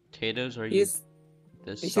 Potatoes, are you He's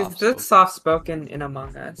this just soft? soft-spoken in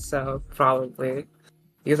Among Us, so probably.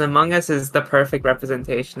 Because Among Us is the perfect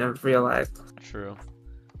representation of real life. True.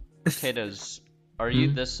 Potatoes, are you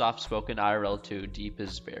Hmm? this soft-spoken IRL too? Deep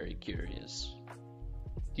is very curious.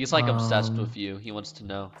 He's like obsessed with you. He wants to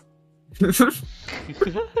know.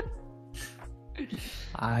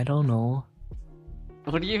 I don't know.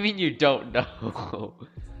 What do you mean you don't know?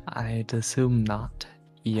 I'd assume not.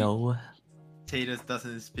 Yo. Tatus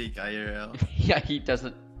doesn't speak IRL. Yeah, he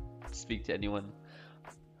doesn't speak to anyone.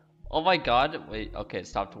 Oh my god, wait, okay, it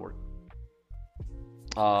stopped to work.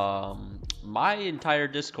 My entire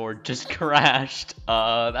Discord just crashed.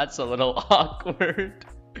 That's a little awkward.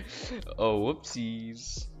 Oh,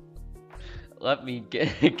 whoopsies. Let me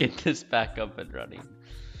get this back up and running.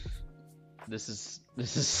 This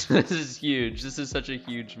is huge. This is such a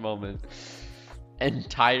huge moment.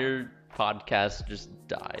 Entire podcast just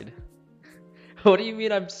died. What do you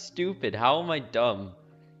mean I'm stupid? How am I dumb?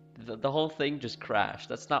 The whole thing just crashed.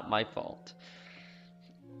 That's not my fault.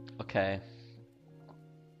 Okay.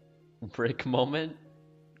 Brick moment?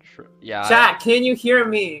 Yeah. Jack, can you hear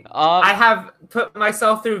me? I I have put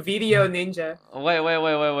myself through Video Ninja.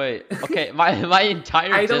 wait. Okay, my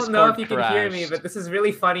entire I don't know Discord if you can hear me, crashed. but this is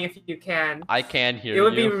really funny if you can. I can hear It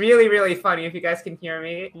would be you. really, really funny if you guys can hear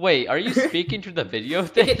me. Wait, are you speaking through the video I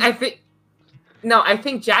thing? think- I think. No, I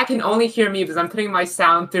think Jack can only hear me because I'm putting my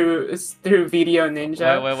sound through Video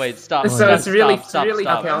Ninja. Wait, stop. So stop, it's really, stop, really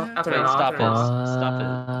stop. okay. I'll turn it Wait, off. stop Turn it it. off.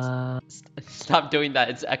 Stop it. Stop doing that.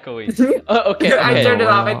 It's echoing. Oh, okay, I okay. turned it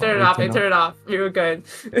off. I Wow, turned it we off. I cannot- turned it off. You were good.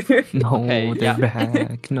 No, Okay, they're yeah.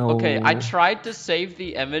 back. No. Okay, I tried to save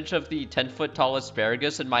the image of the 10-foot tall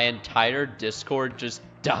asparagus, and my entire Discord just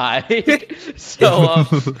died. So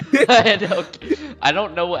I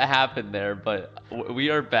don't know what happened there, but we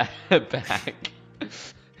are back.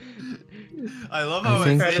 I love how I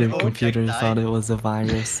think said, your incredible. "Oh, Jack computer died." thought it was a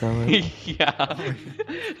virus, so it... Yeah,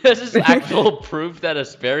 this is actual proof that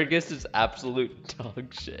asparagus is absolute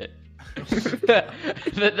dog shit.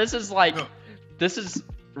 This is like, No. this is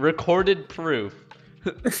recorded proof.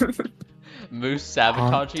 Moose Top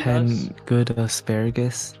sabotaging 10 us. good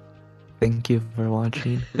asparagus. Thank you for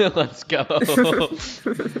watching. Let's go.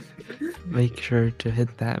 Make sure to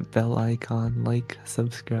hit that bell icon, like,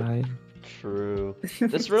 subscribe. True.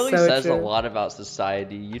 This really So says a true. lot about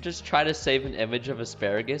society. You just try to save an image of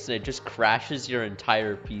asparagus and it just crashes your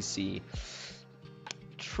entire PC.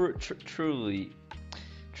 Truly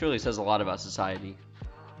says a lot about society.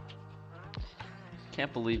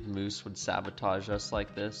 Can't believe Moose would sabotage us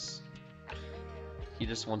like this. He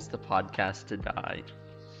just wants the podcast to die.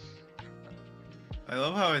 I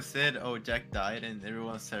love how it said, "Oh, Jack died," and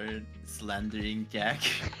everyone started slandering Jack.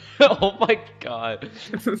 Oh my god.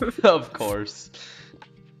 Of course.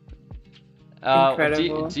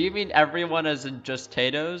 Incredible. Do you mean everyone as in just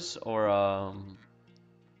Tatoes or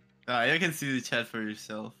You can see the chat for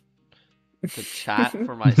yourself. the chat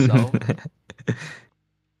for myself?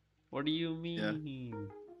 What do you mean?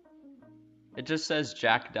 It just says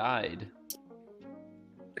Jack died.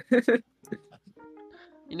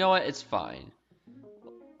 You know what? It's fine.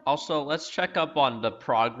 Also, let's check up on the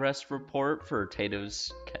progress report for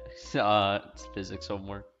Tato's physics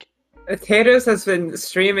homework. Potatoes has been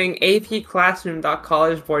streaming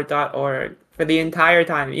apclassroom.collegeboard.org for the entire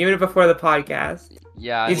time, even before the podcast.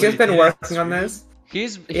 Yeah, He's Wait, just been did it working on stream? this. he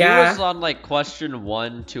Yeah. was on like question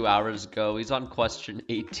 1 2 hours ago. He's on question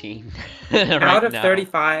 18 right Out of now.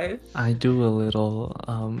 35. I do a little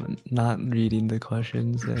not reading the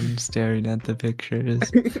questions and staring at the pictures.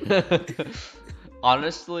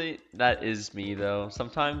 Honestly, that is me though.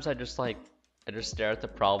 Sometimes I just stare at the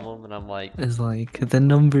problem and I'm like, It's like the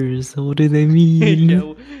numbers, what do they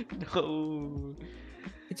mean? no.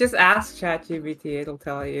 Just ask ChatGPT, it'll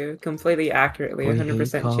tell you completely accurately, We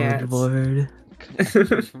 100% hate College chance. Board.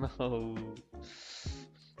 No.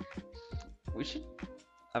 We should.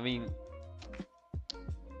 I mean,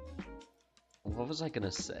 what was I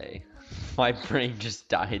gonna say? My brain just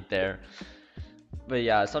died there. But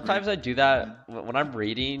yeah, sometimes I do that when I'm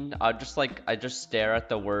reading. I just stare at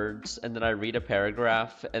the words and then I read a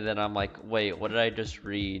paragraph and then I'm like, wait, what did I just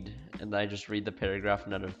read? And then I just read the paragraph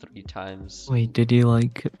another 3 times. Wait, did you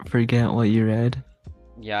like forget what you read?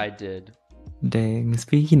 Yeah, I did. Dang,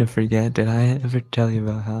 speaking of forget, did I ever tell you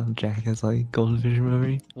about how Jack has like goldfish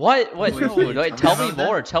memory? What? What? Wait, No, wait, wait, tell tell me me about that.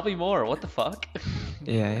 more. Tell me more. What the fuck?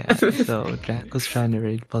 Yeah. So Jack was trying to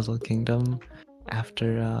raid Puzzle Kingdom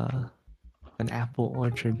after an Apple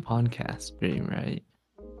Orchard podcast stream, right?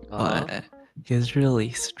 Uh-huh. But he was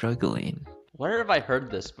really struggling. Where have I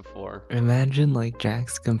heard this before? Imagine like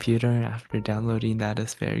Jack's computer after downloading that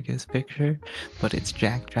asparagus picture, but it's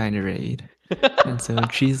Jack trying to raid. And so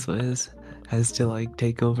Cheese Whiz has to like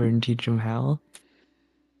take over and teach him how.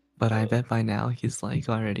 But I bet by now he's like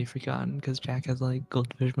already forgotten because Jack has like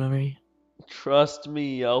goldfish memory. Trust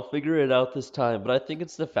me, I'll figure it out this time. But I think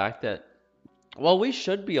it's the fact that, well, we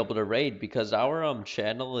should be able to raid because our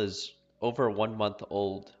channel is over 1 month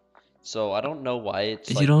old. So I don't know why it's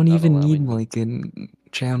You like don't not even need allowing me. like a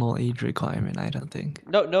channel age requirement, I don't think.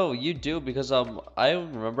 No, you do because I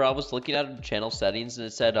remember I was looking at channel settings and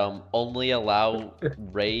it said only allow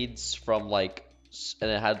raids from like and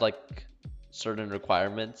it had like certain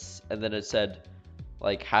requirements and then it said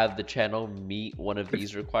like have the channel meet one of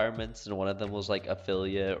these requirements and one of them was like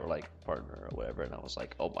affiliate or like partner or whatever and I was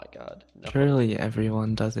like, oh my god, no. Surely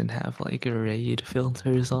everyone doesn't have like raid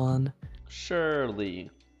filters on. Surely.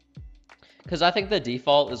 Because I think the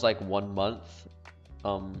default is like 1 month.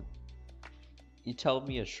 You tell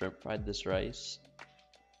me a shrimp fried this rice?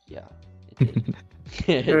 Yeah, it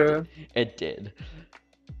did. True. It did.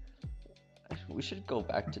 We should go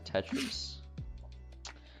back to Tetris.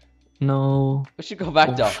 No, We should go back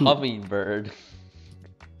Oh, to shoot. Hummingbird.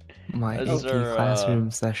 my Is AP there, classroom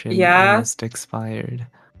session Yeah? almost expired.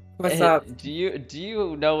 What's up? Do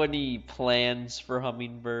you know any plans for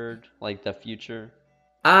Hummingbird? Like the future?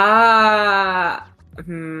 I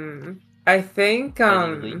think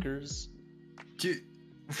Any leakers? Just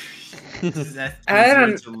ask I Azura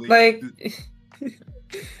don't to leak like the-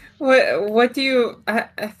 what do you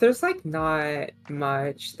there's like not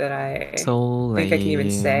much that I So think I can even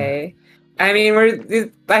lame. say. I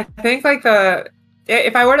mean, I think like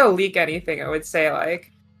if I were to leak anything, I would say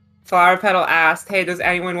like Flower Petal asked, "Hey, does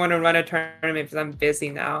anyone want to run a tournament? Because I'm busy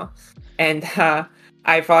now, and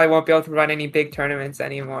I probably won't be able to run any big tournaments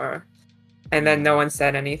anymore." And then no one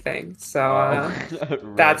said anything, so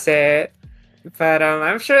that's it. But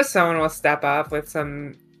I'm sure someone will step up with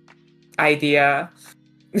some idea.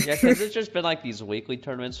 Yeah, because it's just been like these weekly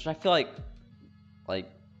tournaments, which I feel like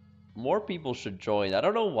more people should join. I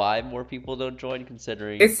don't know why more people don't join,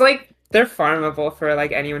 considering It's like they're farmable for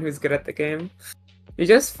like anyone who's good at the game. You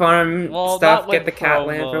just farm stuff, get the cat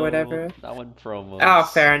lamp or whatever. Not when promos. Oh,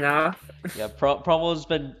 fair enough. Yeah, Promo's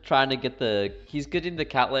been trying to get he's getting the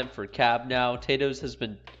cat lamp for Cab now. Tato's has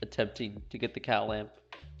been attempting to get the cat lamp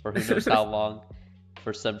for who knows how long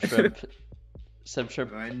for some shrimp. Some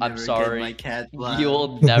shrimp, I'm sorry,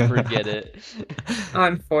 you'll never get it.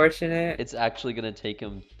 Unfortunate. It's actually gonna take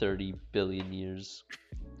him 30 billion years.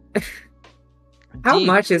 How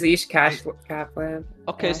much is each cat lamp?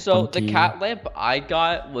 Okay, so the cat lamp I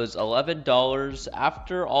got was $11.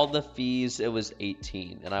 After all the fees, it was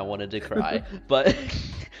 18, and I wanted to cry. But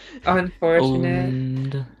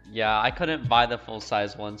unfortunate. Yeah, I couldn't buy the full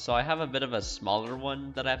size one, so I have a bit of a smaller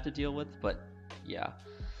one that I have to deal with. But yeah.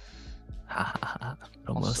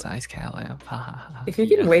 Promo size cat lamp. If you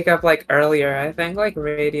can wake up like earlier, I think like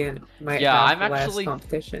Radiant might have I'm less actually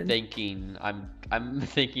competition. I'm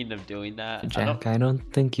thinking of doing that. Jack, I don't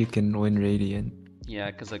think you can win Radiant.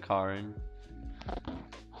 Yeah, because of Karin.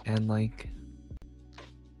 And like.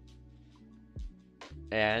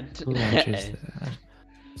 And. Who enters that?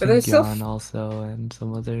 But there's Gyan also and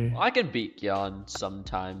some other. Well, I can beat Gyan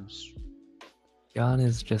sometimes. Gyan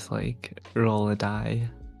is just like roll a die.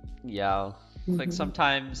 Yeah, like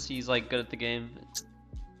sometimes he's like good at the game.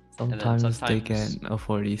 Sometimes they get a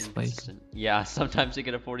 40 spike. Yeah, sometimes they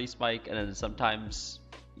get a 40 spike, and then sometimes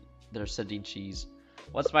they're sending cheese.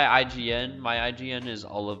 What's my IGN? My IGN is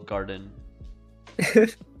Olive Garden.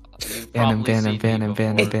 It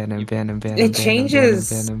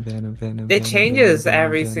changes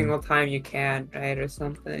every single time you can, right, or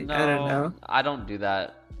something. No, I don't know. I don't do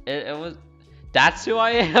that. It was. That's who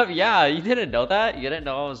I am. Yeah, you didn't know that? You didn't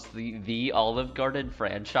know I was the Olive Garden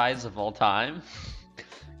franchise of all time?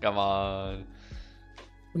 Come on.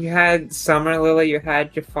 You had Summer Lily, you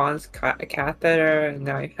had Jafon's catheter, and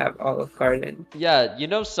now you have Olive Garden. Yeah, you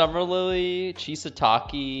know Summer Lily,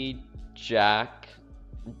 Chisataki, Jack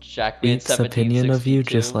Beats opinion of you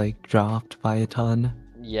just like dropped by a ton.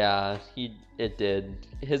 Yeah, it did.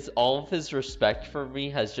 All of his respect for me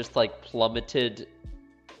has just like plummeted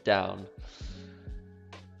down.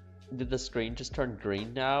 Did the screen just turn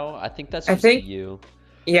green now? I think that's just you.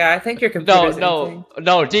 Yeah, I think your computer's No, Digo,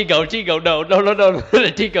 no, Digo,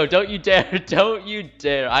 don't you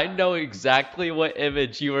dare. I know exactly what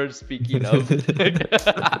image you were speaking of.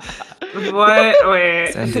 What?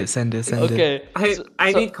 Wait. Send it. Okay.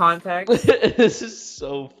 I need context. This is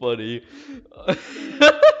so funny.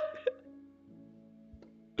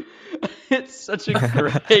 It's such a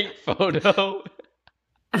great photo.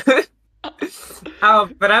 Oh,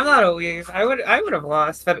 but I'm not a weeb. I would have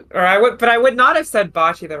lost, but I would not have said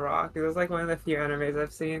Bocce the Rock. It was like one of the few animes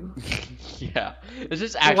I've seen. Yeah, it's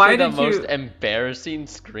just actually the most embarrassing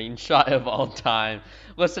screenshot of all time.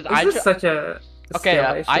 Listen, such a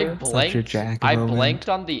I blanked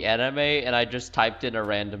on the anime and I just typed in a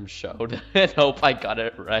random show and hope I got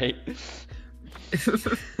it right.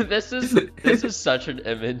 This is such an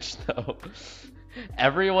image though.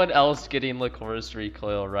 Everyone else getting Lycoris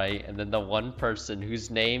Recoil right, and then the one person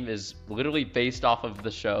whose name is literally based off of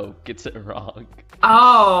the show gets it wrong.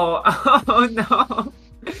 Oh no.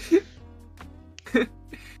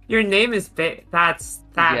 Your name is big. That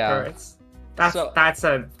hurts. That's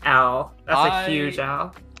a L. That's a huge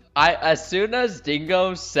L. As soon as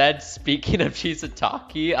Dingo said, speaking of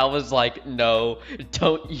Chisataki, I was like, no,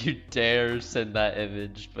 don't you dare send that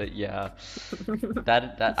image. But yeah,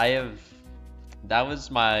 that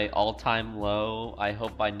was my all-time low. I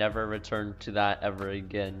hope I never return to that ever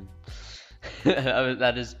again.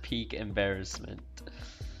 That is peak embarrassment.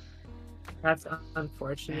 That's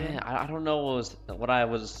unfortunate. Man, I don't know what I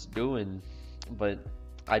was doing, but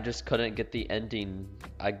I just couldn't get the ending.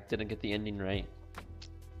 I didn't get the ending right.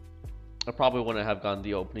 I probably wouldn't have gotten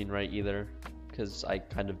the opening right either, because I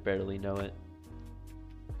kind of barely know it.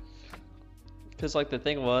 Because like the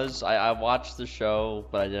thing was, I watched the show,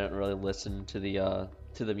 but I didn't really listen to the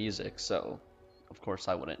music, so of course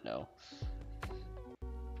I wouldn't know.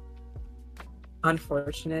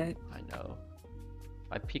 Unfortunate. I know.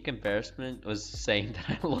 My peak embarrassment was saying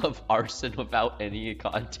that I love arson without any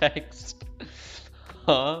context.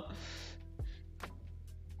 Huh?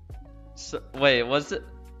 So, wait, was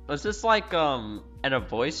this like in a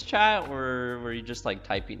voice chat or were you just like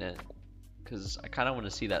typing it? Because I kind of want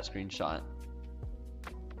to see that screenshot.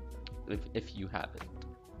 If you have it.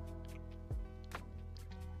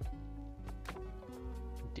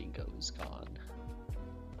 Dingo is gone.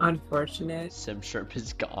 Unfortunate. Simsherp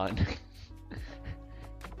is gone.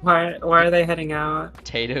 Why are they heading out?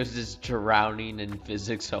 Potatoes is drowning in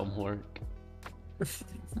physics homework.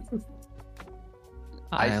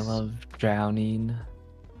 I love drowning.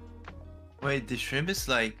 Wait, the shrimp is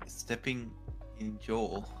like stepping in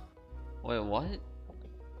Joel. Wait, what?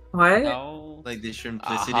 What? No. Like the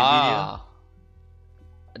shrimplicity Aha.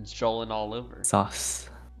 It's Jolin all over. Sauce.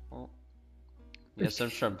 Yeah,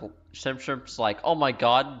 Simshrimp's like, oh my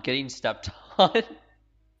god, getting stepped on.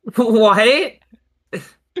 What? video.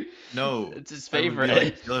 No. It's his I would be favorite.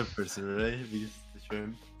 like the other person, right? Because the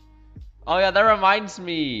shrimp. Oh yeah, that reminds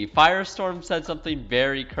me. Firestorm said something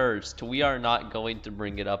very cursed. We are not going to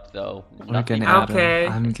bring it up though. We're Nothing gonna add Okay.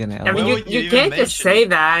 him. I'm gonna I add mean, Why him. would you you can't even just mention say it?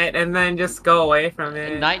 that and then just go away from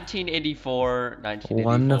In it. 1984, One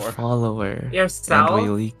 1984. follower. And Yourself? we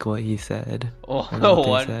leak what he said. Oh, Or what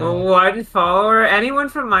they one. said. One follower? Anyone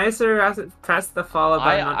from Meister has to press the follow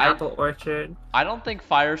button on I- Apple Orchard. I don't think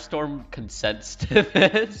Firestorm consents to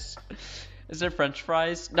this. Is there French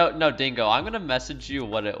fries? No, Dingo. I'm gonna message you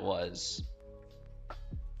what it was.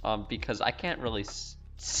 Because I can't really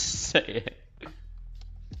say it.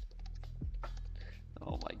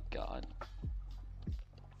 Oh my god.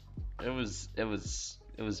 It was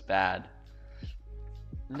bad.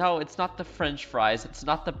 No, it's not the French fries. It's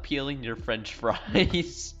not the peeling your French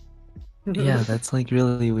fries. Yeah, that's like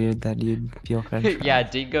really weird that you'd feel French fries. Yeah,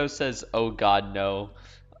 Dingo says, "Oh God, no."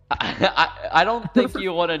 I don't think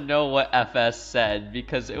you want to know what FS said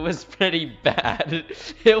because it was pretty bad.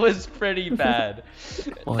 It was pretty bad.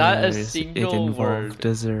 Not a Spoilers, it single word. involved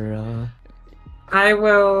Azura. I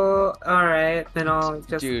will. Alright, then I'll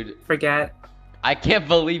just Dude, forget. I can't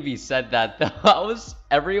believe he said that though.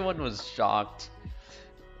 Everyone was shocked.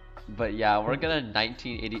 But yeah, we're gonna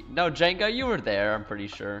 1980. No, Jenga, you were there. I'm pretty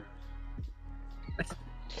sure.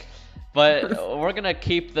 But we're gonna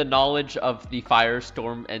keep the knowledge of the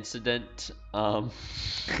Firestorm incident.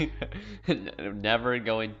 Never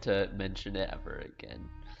going to mention it ever again.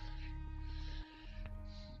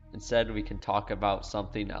 Instead, we can talk about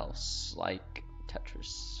something else, like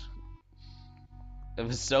Tetris. It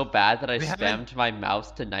was so bad that I We haven't- spammed my mouse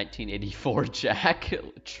to 1984, Jack.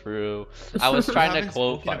 True. I was trying to haven't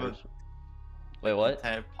quote spoken Fire. about Wait, what?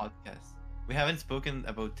 Entire podcast. We haven't spoken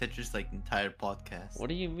about Tetris like entire podcast. What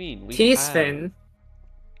do you mean? We T-spin.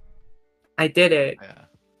 I did it. Yeah,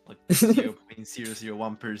 like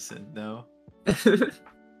 0.001%. No.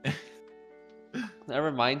 That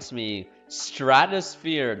reminds me,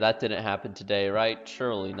 Stratosphere. That didn't happen today, right?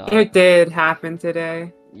 Surely not. It did happen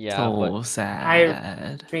today. Yeah, So but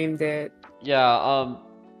sad. Streamed it. yeah.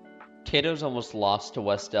 Tato's almost lost to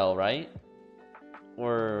Westell, right?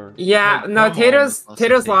 Or Yeah, Like, no, Momo Tato's almost lost to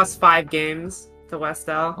Tato's lost Tato. 5 games to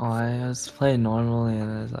Westell. Oh, I was playing normally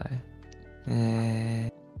and I was like,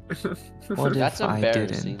 what that's if I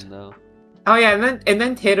embarrassing, didn't? though. Oh yeah, and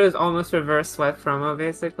then Tato's almost reverse swept promo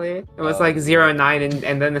basically. It was like Oh. 0-9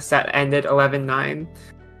 and then the set ended 11-9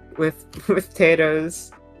 with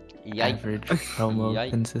Tato's. Yikes. Average promo Yikes.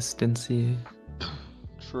 consistency.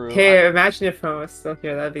 True. Hey, imagine if Pro was still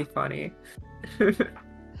here, that'd be funny.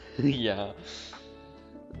 Yeah.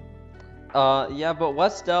 Yeah, but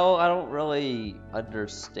Westell, I don't really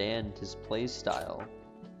understand his play style.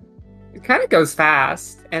 It kind of goes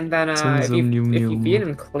fast, and then Zoom, if zoom, you zoom, if you zoom. feed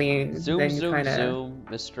him clean, Zoom, then you zoom, kind of. zoom,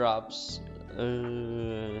 misdrops,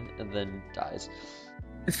 and then dies.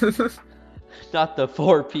 Not the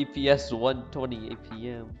 4 PPS 120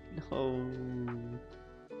 APM. No.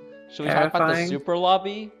 Should we talk about the Terrifying. super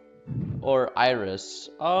lobby or Iris?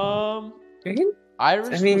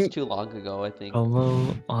 Iris I mean- was too long ago, I think.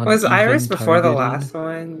 Promo on Was Iris even before the targeting. last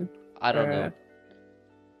one? I don't know.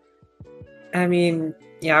 I mean,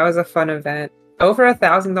 yeah, it was a fun event. Over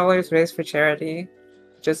 $1,000 raised for charity.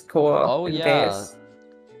 Just cool. Oh, and yeah. base.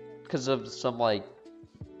 Because of some like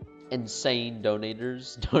insane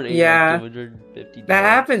donators donating Yeah. like $250. That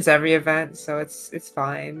happens every event, so it's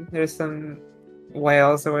fine. There's some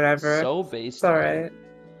whales or whatever. So based. It's alright.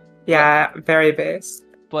 Yeah, very base.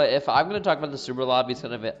 But if I'm gonna talk about the super lobby, it's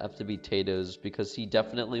gonna have to be Tato's because he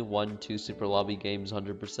definitely won 2 super lobby games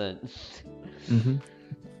 100%. Mm-hmm.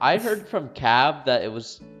 I heard from Cab that it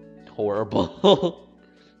was horrible.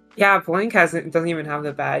 Yeah, Blink doesn't even have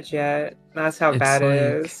the badge yet. That's how It's bad it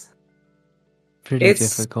like- is. Pretty It's-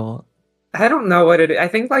 difficult. I don't know what it is. I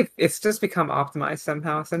think like it's just become optimized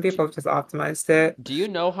somehow. Some people have just optimized it. Do you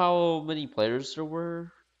know how many players there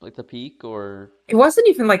were? Like the peak, or It wasn't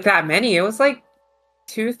even like that many. It was like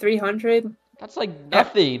 300. that's like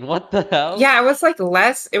nothing. What the hell? Yeah, it was like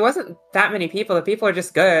less. It wasn't that many people. The people are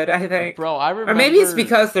just good, I think. Bro, I Or maybe it's remember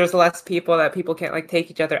because there's less people that people can't like take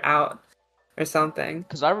each other out or something.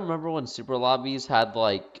 because I remember when Super Lobbies had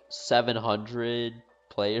like 700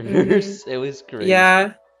 players. Mhm. It was crazy.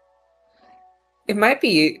 Yeah. It might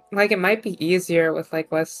be easier with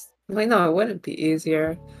like less. Wait, no, it wouldn't be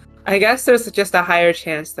easier. I guess there's just a higher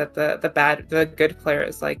chance that the good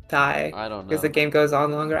players like die I don't because the know. game goes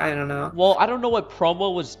on longer. I don't know. Well, I don't know what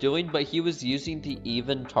Promo was doing, but he was using the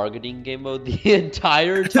even targeting game mode the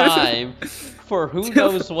entire time for who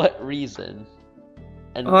knows what reason.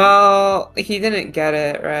 And Well, he didn't get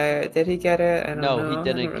it, right? Did he get it? I don't no, know. he I don't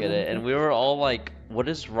didn't get it. And remember. we were all like, what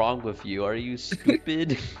is wrong with you? Are you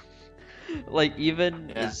stupid? Like, even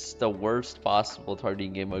Yeah. is the worst possible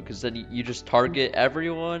targeting game mode because then you just target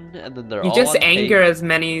everyone and then they're You all just on anger page. as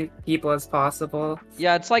many people as possible.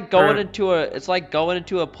 Yeah, it's like going into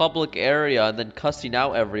a public area and then cussing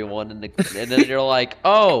out everyone and then you're like,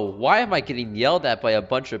 "Oh, why am I getting yelled at by a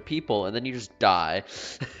bunch of people?" And then you just die.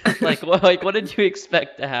 Like what did you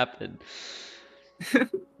expect to happen?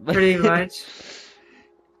 Pretty much.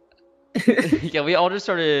 Yeah, we all just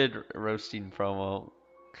started roasting Promo.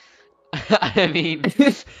 I mean,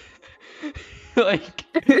 like,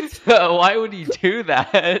 why would he do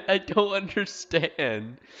that? I don't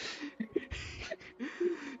understand.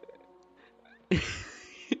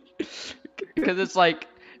 Because it's like,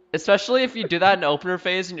 especially if you do that in opener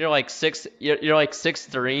phase and you're like you're like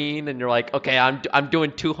 6-3 and you're like, okay, I'm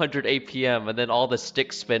doing 200 APM, and then all the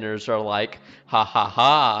stick spinners are like, ha ha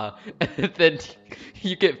ha, and then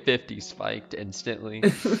you get 50 spiked instantly.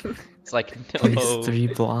 It's like, Place no. 3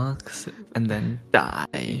 blocks and then die.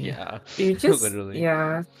 Yeah, You just literally.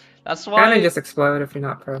 yeah. That's Kind of why just explode if you're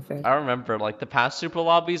not perfect. I remember like the past super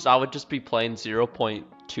lobbies, I would just be playing 0.2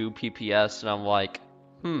 PPS, and I'm like,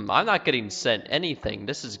 I'm not getting sent anything.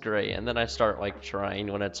 This is great. And then I start like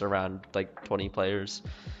trying when it's around like 20 players,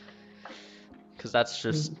 because that's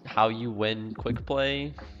just how you win quick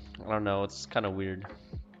play. I don't know. It's kind of weird.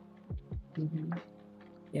 Mhm.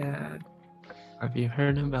 Yeah. Have you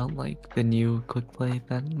heard about like the new quick play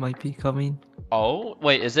that might be coming? Oh,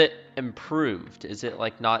 wait, is it improved? Is it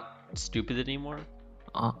like not stupid anymore?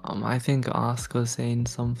 I think Osk was saying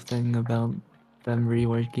something about them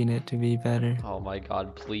reworking it to be better. Oh my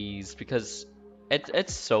god, please, because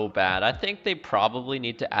it's so bad. I think they probably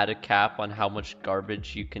need to add a cap on how much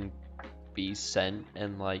garbage you can be sent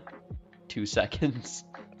in like 2 seconds.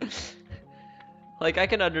 Like I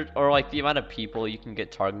can or like the amount of people you can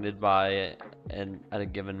get targeted by and at a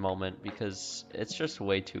given moment, because it's just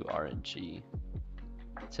way too RNG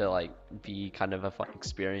to like be kind of a fun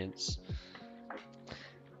experience.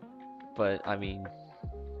 But I mean,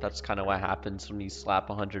 that's kind of what happens when you slap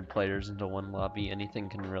 100 players into one lobby. Anything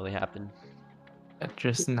can really happen.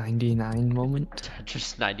 Tetris 99 moment.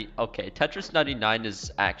 Tetris 90. Okay, Tetris 99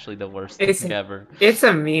 is actually the worst It's thing ever. it's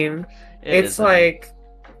a meme. It's isn't. like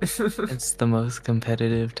It's the most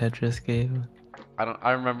competitive Tetris game.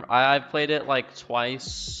 I remember I played it like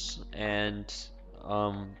twice, and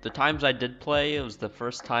the times I did play, it was the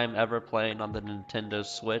first time ever playing on the Nintendo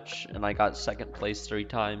Switch, and I got second place 3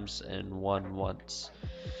 times and won once.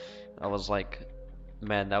 I was like,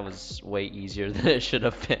 man, that was way easier than it should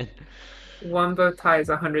have been. Wombo ties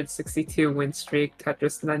 162 win streak,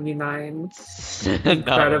 Tetris 99. No.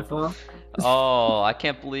 Incredible. Oh, I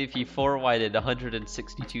can't believe he 4-whited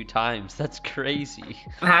 162 times. That's crazy.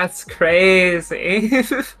 That's crazy.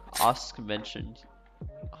 Osk mentioned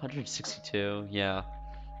 162, yeah.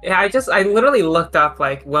 Yeah, I literally looked up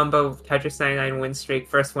like Wumbo Tetris 99 win streak.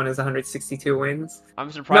 First one is 162 wins. I'm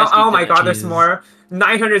No, surprised oh he my didn't. god, there's Jesus. more.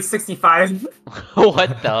 965.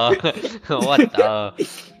 What the? What the?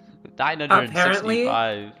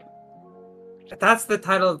 965. That's the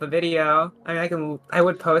title of the video. I mean, I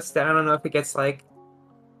would post it. I don't know if it gets like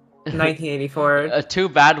 1984. Too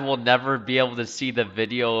bad we'll never be able to see the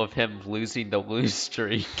video of him losing the lose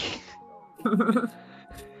streak.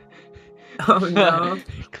 Oh no.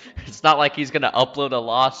 It's not like he's gonna upload a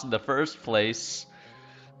loss in the first place.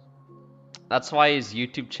 That's why his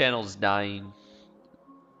YouTube channel's dying.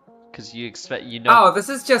 Cause you expect, Oh, this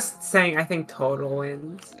is just saying I think total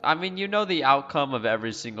wins. I mean, you know the outcome of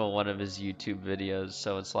every single one of his YouTube videos,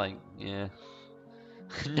 so it's like, yeah.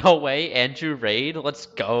 No way, Andrew Raid, let's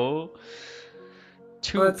go.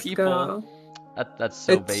 2 Let's people. go. That's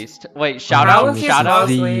so It's- based. Wait, shout How out, was Andrew your shout out. boss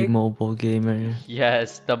the league? mobile gamer.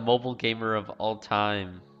 Yes, the mobile gamer of all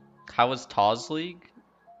time. How was Taw's League?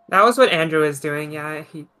 That was what Andrew was doing. Yeah,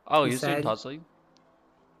 Oh, he he was doing said. Taw's League?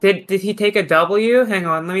 Did he take a W? Hang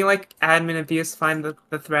on, let me like admin abuse find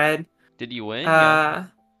the thread. Did you win? Yeah.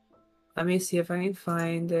 Let me see if I can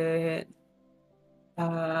find it.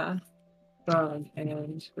 From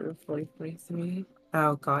Andrew 4043.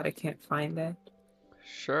 Oh god, I can't find it.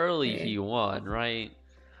 Surely Okay. he won, right?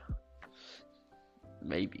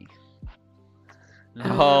 Maybe.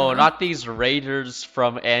 No, not these raiders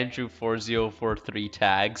from Andrew4043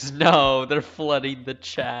 tags. No, they're flooding the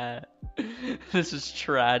chat. This is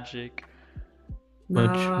tragic. Which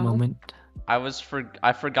No. moment?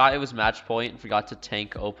 I forgot it was match point and forgot to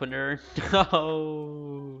tank opener.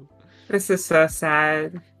 No. This is so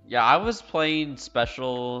sad. Yeah, I was playing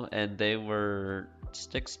special and they were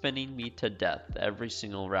stick spinning me to death every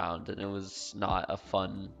single round and it was not a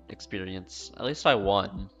fun experience. At least I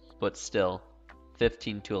won, but still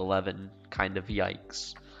 15 to 11 kind of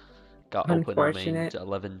yikes. Got opener mained Unfortunate.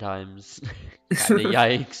 11 times. Kind of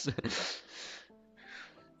yikes.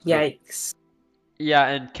 Yikes. Yeah,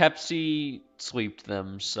 and Kepsi sweeped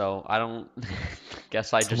them, so I don't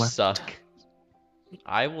guess I just Swept. suck.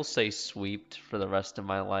 I will say sweeped for the rest of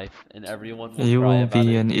my life, and everyone will You cry will about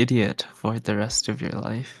be it. an idiot for the rest of your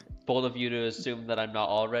life. Bold of you to assume that I'm not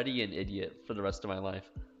already an idiot for the rest of my life.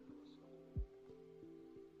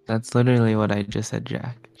 That's literally what I just said,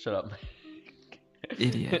 Jack. Shut up.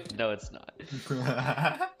 Idiot. No, it's not.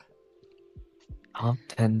 Top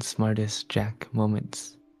 10 smartest Jack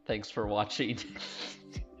moments. Thanks for watching.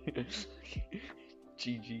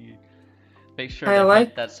 GG. Make sure I to like-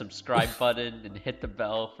 hit that subscribe button and hit the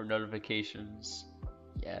bell for notifications.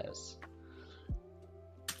 Yes.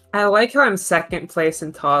 I like how I'm second place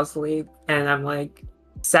in Taw's League, and I'm like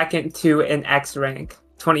second to an X rank,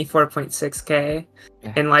 24.6k,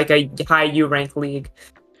 Yeah. in like a high U rank league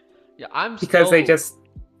Yeah, I'm because still, they just.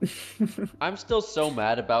 I'm still so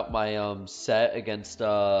mad about my set against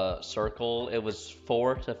Circle. It was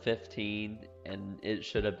 4 to 15 and it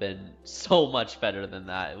should have been so much better than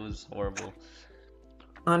that. It was horrible.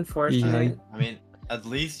 Unfortunate. I mean, at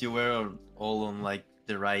least you were all on like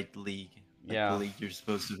the right league. Like Yeah. the league you're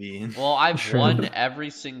supposed to be in. Well, I've Sure. won every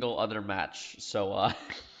single other match, so I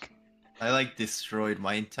like destroyed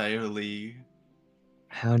my entire league.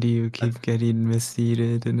 How do you keep getting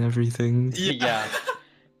misseeded and everything? yeah.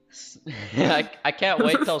 I can't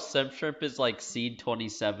wait till Simshrimp is like seed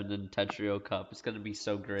 27 in Tetrio Cup. It's gonna be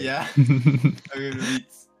so great. Yeah. I'm gonna beat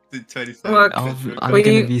the 27. Look, I'm We-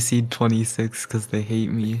 gonna be seed 26 because they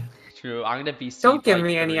hate me. True. I'm gonna be seed Don't give like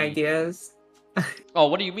me any 3. ideas. Oh,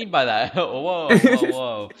 what do you mean by that? Whoa, whoa,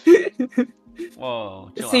 whoa,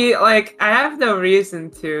 whoa. Chill See, like I have no reason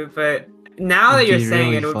to, but now that It'd you're be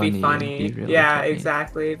saying really it would be funny, funny. it'd be really Yeah, funny.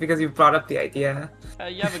 exactly, because you brought up the idea.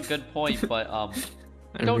 You have a good point, but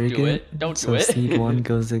Don't do Rig it. Don't do so it. seed 1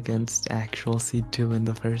 goes against actual seed 2 in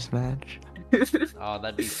the first match. oh,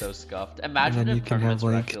 that'd be so scuffed. And Imagine then if you can have tournaments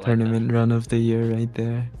were like actually tournament run of the year right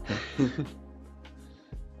there. like that.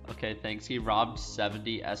 Okay, thanks. He robbed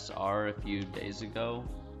 70 SR a few days ago.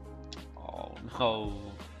 Oh no.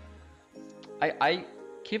 I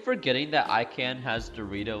keep forgetting that ICANN has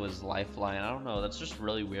Dorito as Lifeline. I don't know. That's just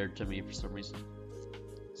really weird to me for some reason.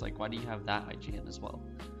 It's like, why do you have that IGN as well?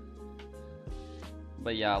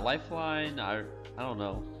 But yeah, Lifeline, I don't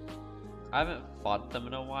know. I haven't fought them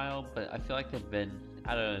in a while, but I feel like they've been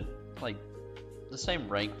at a, like, the same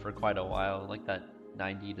rank for quite a while, like that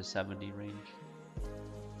 90 to 70 range.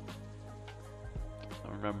 I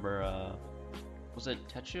remember, was it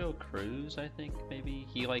Techio Cruz, I think, maybe?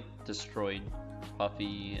 He, like, destroyed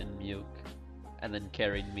Puffy and Muke, and then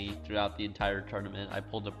carried me throughout the entire tournament. I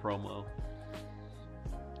pulled a promo.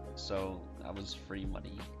 So, that was free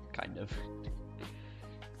money, kind of.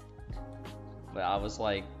 But I was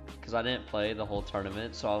like, because I didn't play the whole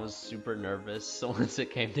tournament, so I was super nervous. So once it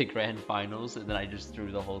came to grand finals, and then I just threw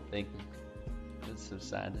the whole thing. It's so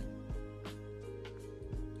sad.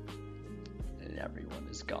 And everyone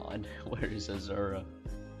is gone. Where is Azura?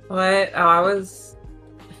 What? Oh, I was.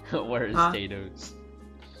 Where is Huh? Tatos?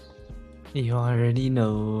 You already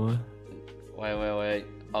know. Wait.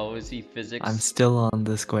 Oh, is he physics? I'm still on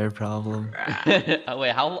the square problem. Oh,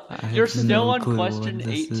 wait, how? I You're have still no on clue what question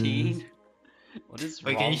this 18? is. What is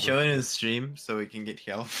Wait, wrong can you with show it in the stream so we can get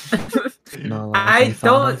help? No, I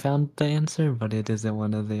thought I don't- found the answer, but it isn't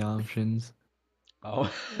one of the options. Oh.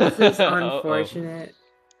 This is Oh. unfortunate.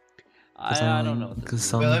 I don't know what this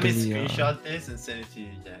Because means. Well, let me somebody, screenshot this and send it to you,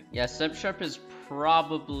 Jack. Yeah, Simsharp is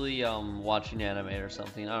probably watching anime or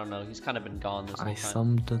something. I don't know. He's kind of been gone this I whole time.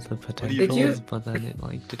 summed the you- potentials, but then it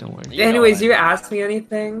like didn't work. You know Anyways, what I you mean. asked me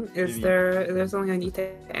anything? Is Maybe. there something I need to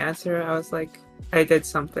answer? I was like, I did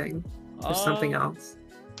something. There's something else.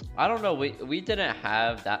 I don't know. We didn't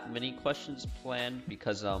have that many questions planned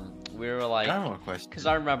because we were like, I don't know a question. because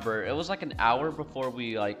I remember it was like an hour before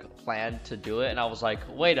we like planned to do it, and I was like,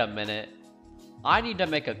 wait a minute, I need to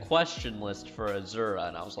make a question list for Azura,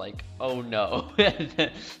 and I was like, oh no.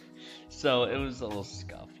 So it was a little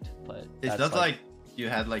scuffed, but It's that's not like you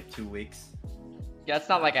had like 2 weeks. yeah, it's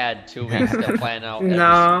not like I had 2 weeks to plan out every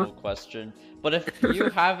No. single question. But if you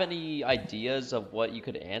have any ideas of what you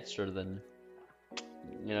could answer, then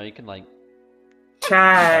you know you can like.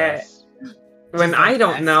 Chat. guess. When Just, I like,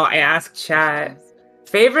 don't ask know, I ask chat.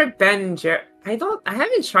 Favorite Ben and Jerry. I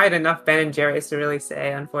haven't tried enough Ben and Jerry's to really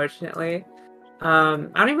say, unfortunately. I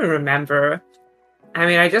don't even remember. I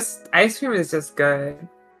mean, ice cream is just good.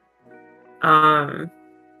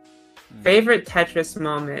 Favorite Tetris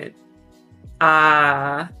moment.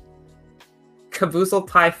 Caboozle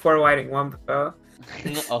Pie 4 Whiting Wumbo.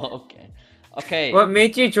 Oh, okay. Okay. What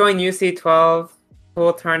made you join UC12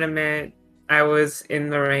 full tournament? I was in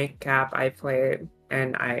the rank cap. I played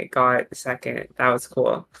and I got second. That was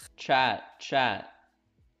cool. Chat.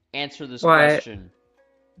 Answer this What? question.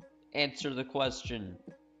 Answer the question.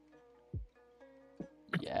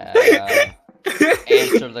 Yeah.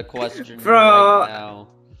 Answer the question Bro. right now.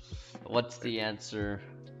 What's the answer?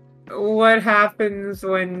 What happens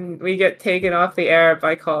when we get taken off the air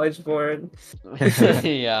by College Board?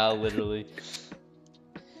 Yeah, literally.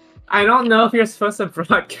 I don't know if you're supposed to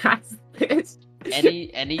broadcast this.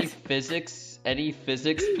 Any physics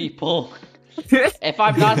people? If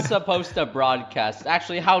I'm not supposed to broadcast,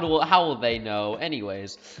 actually, how will they know?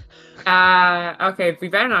 Anyways. Okay, we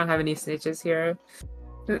better not have any snitches here.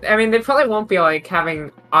 I mean, they probably won't be like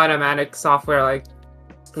having automatic software like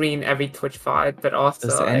screen every Twitch VOD, but also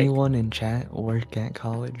Does like, anyone in chat work at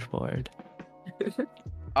College Board?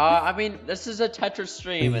 I mean, this is a Tetris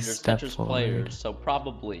stream and Please there's step Tetris forward. players, so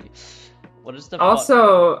probably. What is the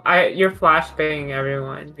also you're flashbanging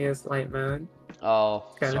everyone because light mode. Oh,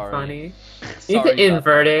 Kind of sorry. funny. You Sorry can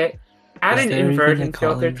invert it. Add Is an there even a inversion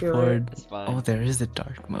filter College to it. Board? It's fine. Oh, there is a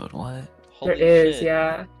dark mode. What? There Holy is, shit.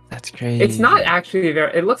 yeah. That's crazy. It's not actually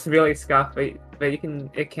very. It looks really scuffed, but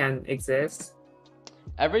it can exist.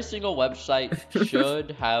 Every single website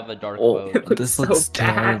should have a dark Oh, mode. it looks This so looks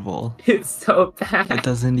bad. terrible. It's so bad. It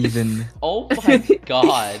doesn't even. Oh my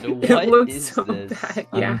god, It what looks is so this? bad.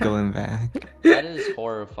 Yeah. I'm going back. That is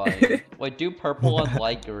horrifying. Wait, do purple and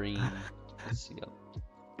light green. Let's see.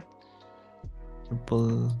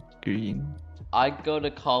 Purple, green. I go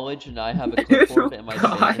to college and I have a clipboard in my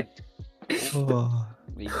God. favorite. Oh.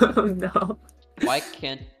 Oh no. Why I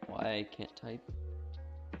can't type?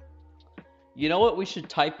 You know what we should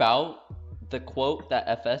type out? The quote that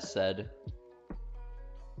FS said.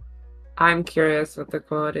 I'm curious what the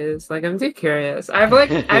quote is. Like, I'm too curious. I've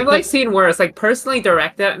like seen worse. Like, personally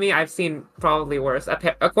directed at me, I've seen probably worse.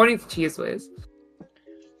 According to Cheese Whiz.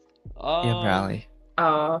 Yeah, Rally.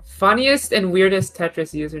 Funniest and weirdest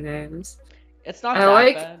Tetris usernames. It's not I that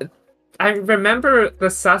like- bad. I remember the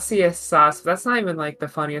sussiest sauce, but that's not even like the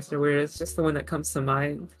funniest or weirdest. It's just the one that comes to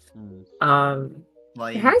mind.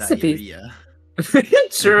 Like It has to be- diarrhea.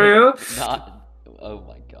 True. Not. Oh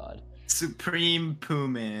my god. Supreme Poo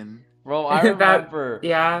Man. Bro, I That- remember.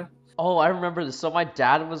 Yeah. Oh, I remember this. So my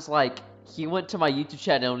dad was like, he went to my YouTube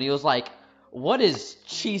channel and he was like, "What is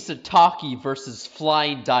Chisataki versus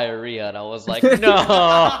flying diarrhea?" And I was like, "No,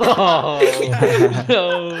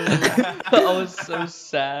 no." I was so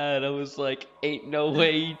sad. I was like, "Ain't no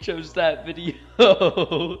way he chose that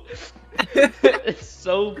video." It's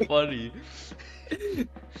so funny.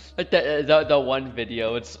 Like the one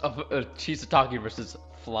video, it's Chisataki versus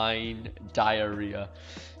flying diarrhea.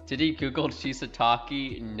 Did he Google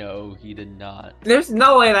Chisataki? No, he did not. There's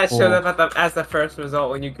no way that showed Oh. up as the first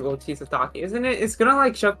result when you Google Chisataki, isn't it? It's gonna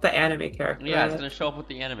like show up the anime character. Yeah, it's gonna show up with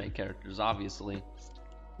the anime characters, obviously.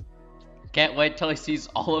 Can't wait till he sees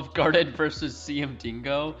Olive Garden versus CM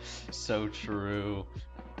Dingo. So true.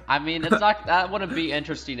 I mean, it's not that wouldn't be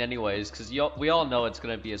interesting anyways, because we all know it's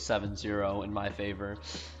gonna be a 7-0 in my favor.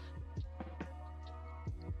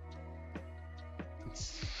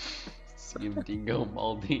 CM Dingo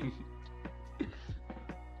molding.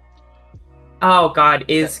 Oh god,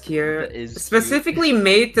 is cute. that is cute. Specifically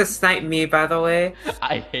made to snipe me, by the way.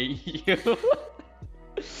 I hate you.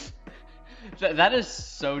 That is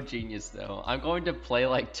so genius, though. I'm going to play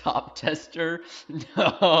like top tester.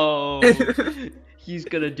 No, he's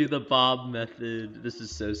gonna do the Bob method. This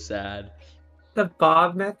is so sad. The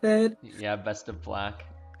Bob method? Yeah, best of black.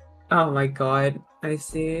 Oh my god, I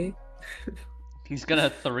see. He's gonna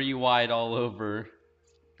 3 wide all over.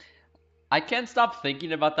 I can't stop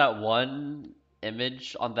thinking about that one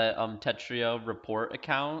image on the Tetrio report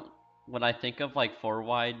account when I think of like 4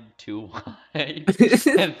 wide, 2 wide, and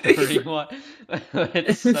 3 wide.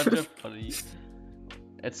 It's such a funny.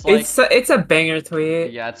 It's like It's a banger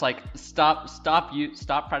tweet. yeah, it's like stop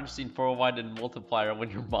practicing 4 wide and multiplier when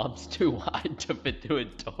your mom's too wide to fit through a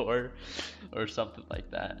door, or something like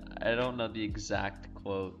that. I don't know the exact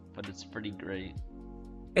quote, but it's pretty great.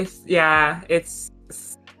 It's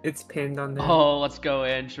pinned on there. Oh, let's go,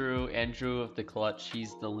 Andrew. Andrew of the clutch.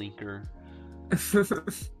 He's the linker.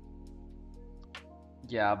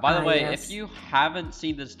 Yeah, by the way, yes. if you haven't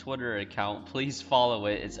seen this Twitter account, please follow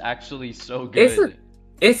it. It's actually so good.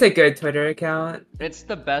 It's a good Twitter account. It's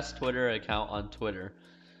the best Twitter account on Twitter.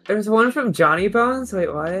 There's one from Johnny Bones.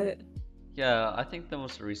 Wait, what? Yeah, I think the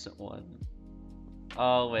most recent one.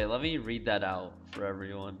 Oh, wait, let me read that out for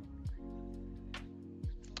everyone.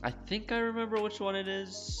 I think I remember which one it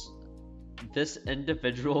is. This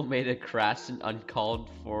individual made a crass and uncalled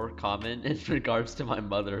for comment in regards to my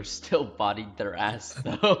mother. Still bodied their ass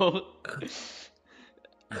though.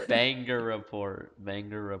 Banger report.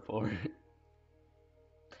 Banger report.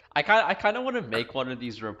 I kind of want to make one of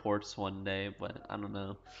these reports one day, but I don't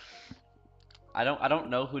know. I don't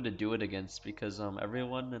know who to do it against because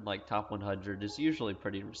everyone in like top 100 is usually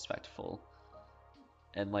pretty respectful.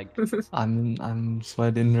 And like I'm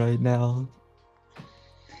sweating right now.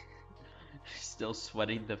 still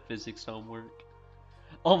sweating the physics homework.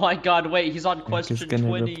 Oh my god, wait, he's on Nick question is gonna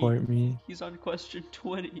 20. report me. He's on question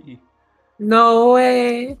 20. No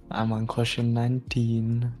way. I'm on question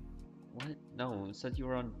 19. What? No, it said you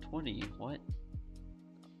were on 20. What?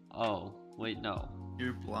 Oh, wait, no.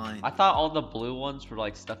 You're blind. I thought all the blue ones were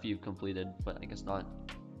like stuff you've completed, but I guess not.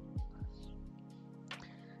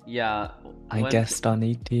 Yeah. I guessed on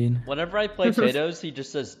 18. Whenever I play Tatos, he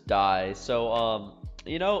just says die. So,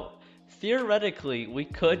 you know, theoretically, we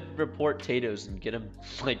could report Tatos and get him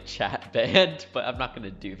like chat banned, but I'm not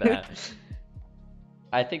gonna do that.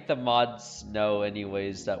 I think the mods know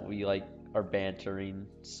anyways that we like are bantering,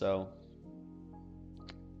 so.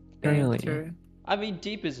 Really? Banter. I mean,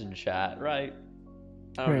 Deep is in chat, right?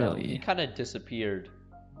 I don't know. Really? He kind of disappeared.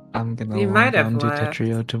 I'm gonna He log might have on to left.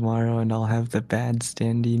 Tetrio tomorrow and I'll have the bad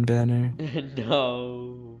standing banner.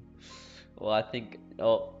 No. Well, I think.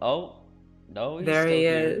 Oh, no. He's There still he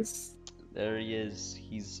here. is. There he is.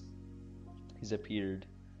 He's appeared.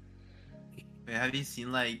 Wait, have you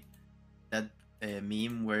seen like that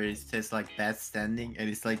meme where it says like bad standing and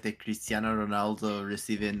it's like the Cristiano Ronaldo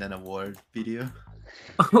receiving an award video?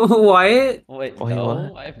 What? Wait, Wait, no,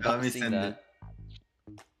 what? I have Let not me seen send that.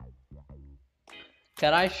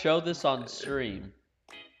 Can I show this on stream?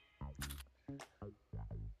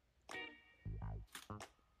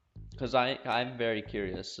 Because I'm very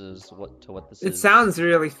curious as what this It is. sounds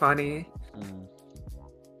really funny.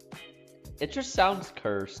 It just sounds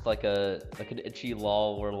cursed, like an itchy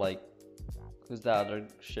lol where like who's that other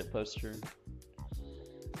shit poster?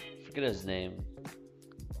 Forget his name.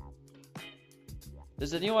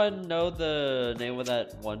 Does anyone know the name of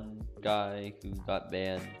that one guy who got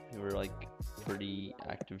banned? Who were like pretty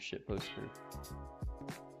active shit poster.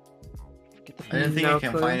 Forget the I don't think No I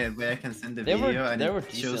can clue. find it, but I can send the They were- video and they were it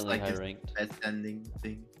shows decently like high this ranked. bad standing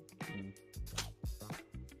thing.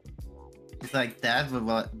 It's like that with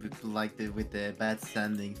with the bad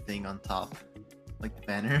standing thing on top, like the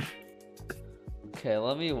banner. Okay,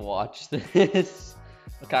 let me watch this.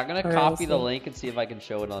 Okay, I'm gonna Alright, copy the so- link and see if I can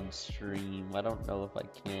show it on stream. I don't know if I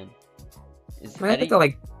can. Is Might have any... to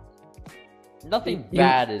like. Nothing you-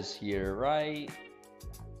 bad is here, right?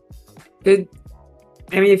 Did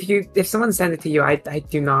I mean if someone sent it to you, I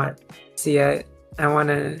do not see it. I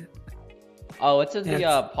wanna. Oh, it's in the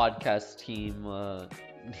Yes. podcast team.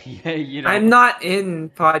 Yeah, you know. I'm not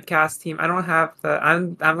in podcast team. I don't have the.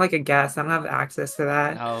 I'm like a guest. I don't have access to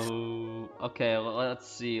that. Oh, okay. Let's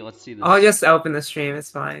see. Let's see this. I'll just open the stream.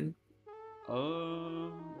 It's fine.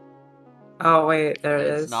 Oh, Oh wait, there it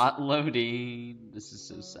it's is. not loading. This is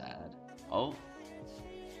so sad. Oh.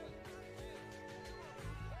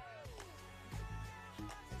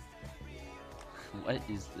 What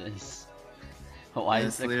is this? Why is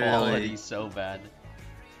It's the literally- quality so bad?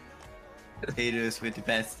 Potatoes with the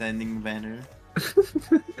bad standing banner.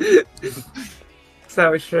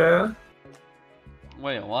 So true.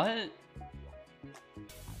 Wait, what?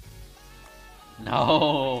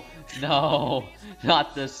 No, no,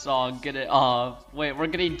 not this song. Get it off. Wait, we're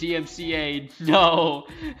getting DMCA'd. No,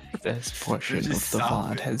 This portion of just the stop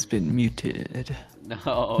VOD it. has been muted. no.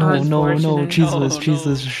 No, no, no, Unfortunate. Jesus, No,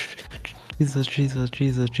 Jesus, no. Jesus, Jesus,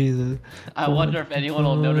 Jesus, Jesus. I wonder if anyone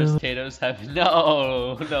will notice Tato's have.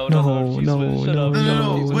 No, no, no, no. She's No, shut no, up. No, Shut no, up.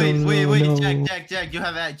 no, no, wait, no, wait, no, wait, no.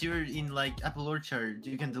 Jack, you're in like Apple Orchard.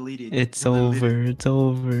 You can delete it. It's You can delete over, it's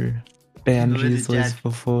over. Ban delete it, Jesus Jack.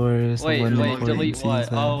 before Wait, someone no, wait, important delete sees what?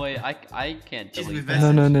 that. Oh wait, I can't She's delete with that.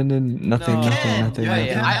 No, no, message. no, no, nothing, No. nothing, can, nothing, you Wait,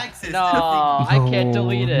 have nothing. access to no, the I can't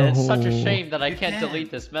delete it. It's such a No. shame that I You can't can.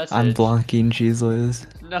 delete this message. I'm blocking Jesus.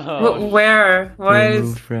 No. Where? What Remove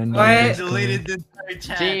is? friend what? on I Discord. deleted the entire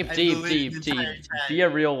chat. Deep, I deep, deleted deep, the entire deep. chat. Be a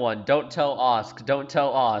real one. Don't tell Osk. Don't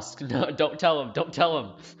tell Osk. No, don't tell him. Don't tell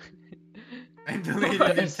him. I deleted the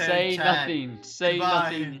entire Say chat. nothing. Say Goodbye.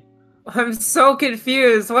 nothing. I'm so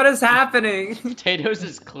confused. What is happening? Potatoes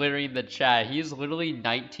is clearing the chat. He's literally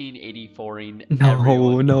 1984ing No,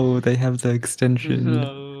 everyone. no, they have the extension.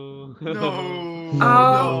 No. No,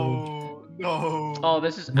 Oh. no. Oh,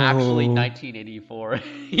 this is No. actually 1984.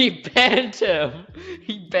 He banned him.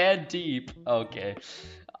 He banned Deep. Okay.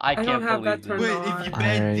 I don't can't have that believe turned this. Wait, if you on.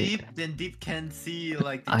 ban Alright. Deep, then Deep can see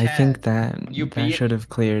like the I chat. think that You that beat- should have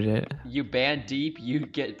cleared it. You ban Deep, you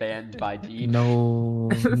get banned by Deep. No,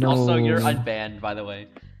 no. Also, you're unbanned, by the way.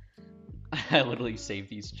 I literally saved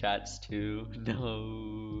these chats too.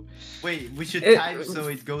 No. Wait, we should It- type so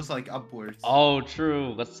it goes like upwards. Oh,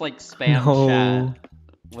 true. Let's like spam No. chat.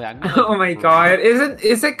 Wait, I'm gonna, Oh my god.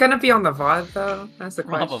 Is it gonna be on the VOD though? That's the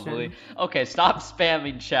Probably. question. Okay, stop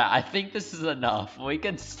spamming chat. I think this is enough. We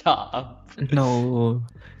can stop. No.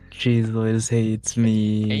 Jesus hates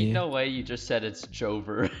me. Ain't no way you just said it's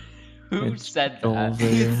Jover. Who It's said that?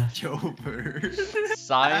 Jover. It's Jover.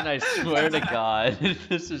 Sign, I swear to God.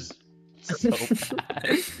 This is so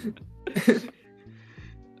bad.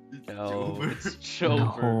 No, Jover. it's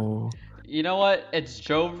Jover. No. You know what? It's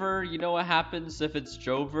Jover. You know what happens if it's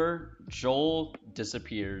Jover? Joel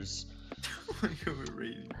disappears.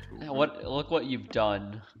 Overrated Jover. What? Look what you've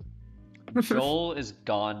done. Joel is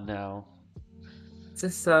gone now. It's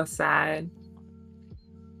just so sad.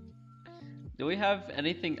 Do we have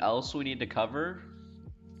anything else we need to cover?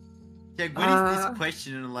 Jack, what is this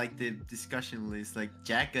question on like the discussion list? Like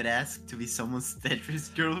Jack got asked to be someone's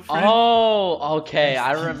Tetris girlfriend. Oh, okay.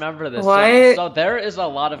 I remember this. What? So there is a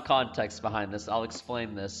lot of context behind this. I'll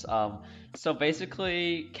explain this. So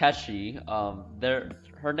basically, Keshi,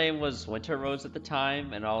 her name was Winter Rose at the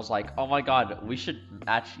time, and I was like, oh my god, we should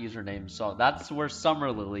match usernames. So that's where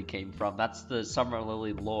Summer Lily came from. That's the Summer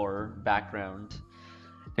Lily lore background.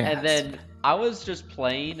 And then I was just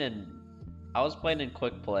playing, and I was playing in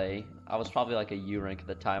quick play. I was probably like a U rank at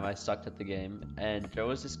the time. I sucked at the game, and there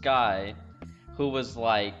was this guy who was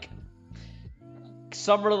like,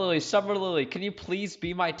 Summer Lily, can you please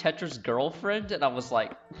be my Tetris girlfriend? And I was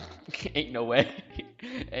like, ain't no way.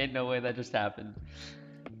 Ain't no way that just happened.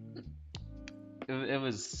 It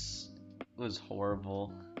was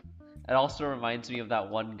horrible. It also reminds me of that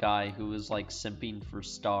one guy who was like simping for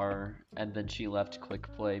Star, and then she left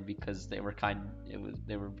quick play because they were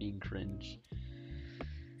they were being cringe.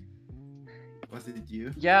 Was it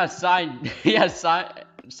you? Yeah, Sign. Yeah, Sign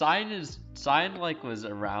like was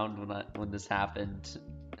around when this happened.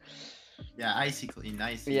 Yeah, Icy Clean,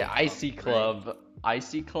 Icy. Yeah, Icy right? Club.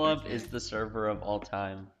 Icy Club Okay. is the server of all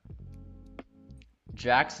time.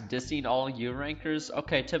 Jack's dissing all U rankers.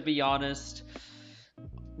 Okay, to be honest,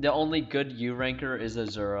 the only good U ranker is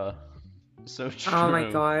Azura. So true. Oh my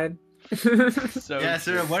god. So Yeah,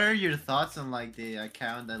 true. Azura, what are your thoughts on like the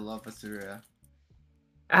account? I love Azura.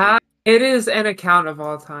 It is an account of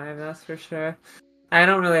all time, that's for sure. I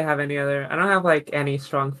don't really have any other. I don't have like any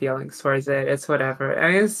strong feelings towards it. It's whatever.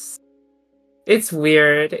 I mean, it's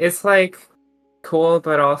weird. It's like cool,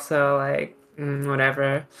 but also like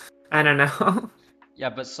whatever. I don't know. Yeah,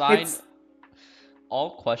 but Sign, It's-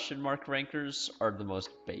 all question mark rankers are the most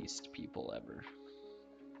based people ever.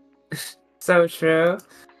 So true.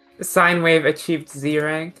 Sine Wave achieved Z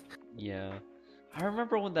rank. Yeah. I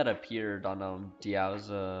remember when that appeared on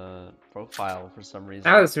Diao's profile for some reason.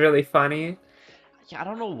 That was really funny. Yeah, I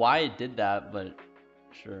don't know why it did that, but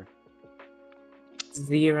sure.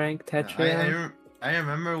 Z rank Tetra. I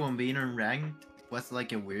remember when being on ranked was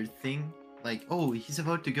like a weird thing. Like, oh, he's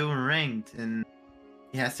about to go on ranked and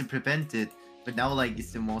he has to prevent it. But now, like,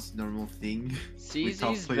 it's the most normal thing. with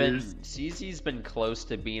top players. CZ's been close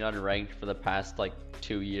to being unranked for the past like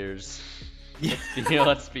 2 years. Yeah.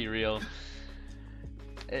 Let's be real.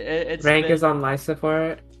 It's Rank been, is on life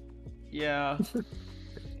support. Yeah.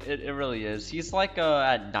 It really is. He's like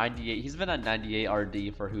at 98. He's been at 98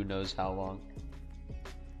 RD for who knows how long.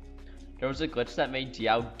 There was a glitch that made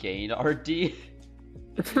Diao gain RD.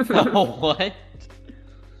 What?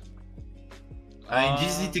 I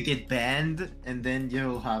just need to get banned, and then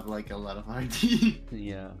you'll have like a lot of RD.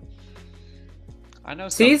 Yeah. I know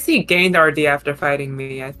some... CC gained RD after fighting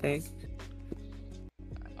me, I think.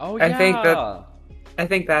 Oh yeah. I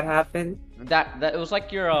think that happened. That it was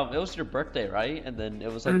like your it was your birthday, right? And then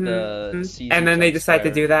it was like the CZ and then they jump decided to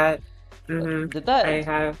scare. do that. Did that? I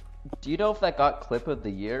have. Do you know if that got clip of the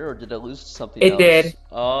year or did it lose to something It else? did.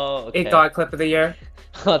 Oh, okay. It got clip of the year.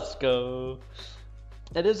 Let's go.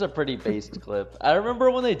 It is a pretty based clip. I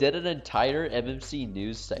remember when they did an entire MMC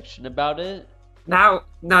news section about it.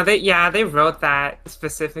 They wrote that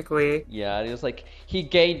specifically. Yeah, and he was like, he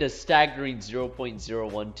gained a staggering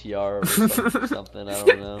 0.01 TR or something, I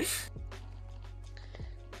don't know.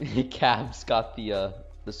 Cabs got the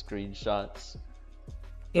screenshots.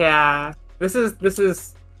 Yeah, this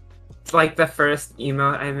is like the first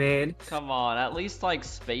emote I made. Come on, at least like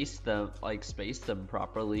space them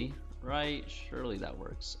properly, right? Surely that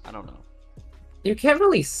works. I don't know. You can't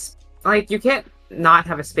really you can't not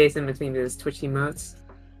have a space in between these Twitch emotes.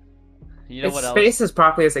 You know it's what else? spaced as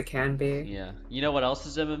properly as it can be. Yeah. You know what else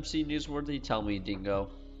is MMC newsworthy? Tell me, Dingo.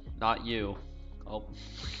 Not you. Oh.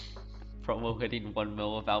 Promo hitting 1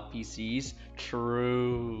 mil without PCs?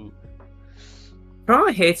 True.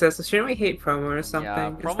 Promo hates us. Shouldn't we hate Promo or something? Yeah,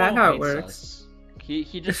 Is Promo that how it hates works? us.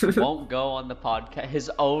 He just won't go on the podcast,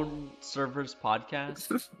 his own server's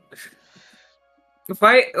podcast.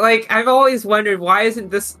 Why, I've always wondered, why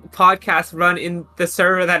isn't this podcast run in the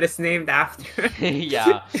server that it's named after?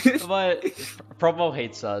 Yeah, but Promo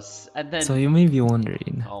hates us, and then... So you may be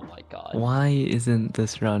wondering, oh my god. why isn't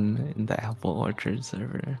this run in the Apple Orchard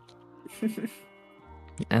server?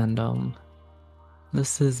 And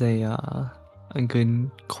this is a good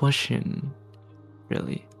question,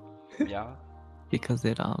 really, Yeah. because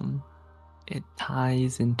it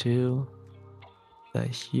ties into the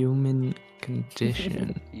human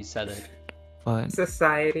condition. You said it. But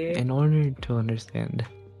Society. in order to understand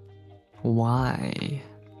why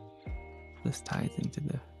this ties into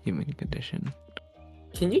the human condition,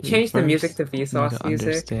 Can you we change the music first to need Vsauce to music?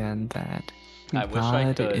 understand that I wish I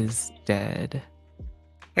God could. is dead.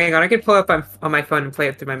 Hang on, I can pull up on my phone and play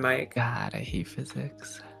it through my mic. God, I hate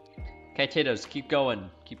physics. Okay, Tatos, keep going.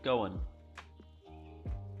 Keep going.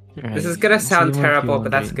 This is Right, gonna so sound you might be terrible,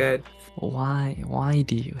 but that's wondering, good. Why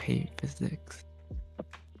do you hate physics?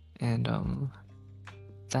 And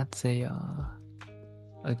that's a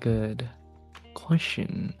good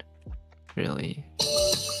question, really.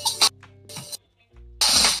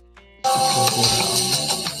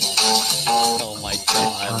 Oh my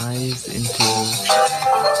god. Ties into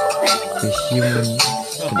the human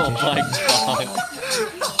Oh my condition.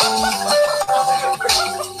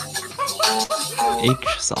 god.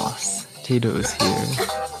 H sauce. Tato's here.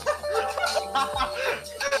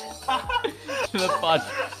 The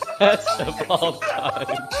podcast of all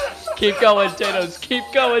time. Keep going, Tatos. Keep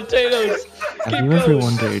going, Tatos. Have Keep you ever going.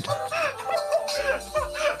 wondered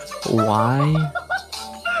why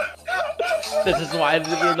This is why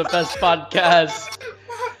we're the best podcast.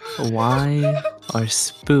 why are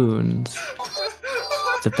spoons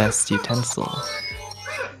the best utensil?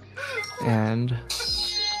 And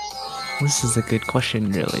this is a good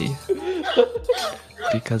question, really,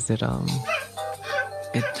 because it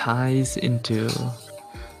ties into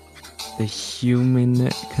the human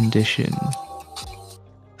condition.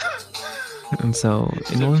 And so,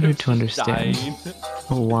 in order to understand Dying.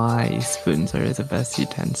 why spoons are the best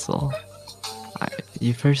utensil,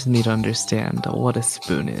 you first need to understand what a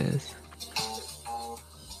spoon is.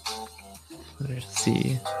 Let's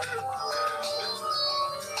see.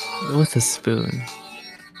 With a spoon,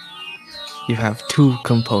 you have two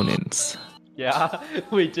components, Yeah,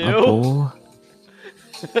 we a do. bowl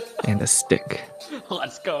and a stick.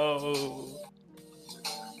 Let's go.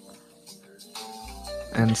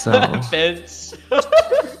 And so, Vince.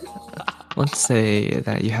 let's say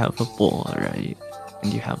that you have a bowl, right?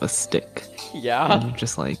 And you have a stick. And Yeah. you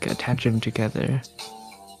just like attach them together.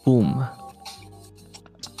 Boom.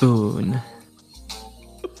 Spoon.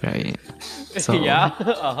 Right? So, Yeah. you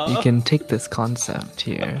Uh-huh. can take this concept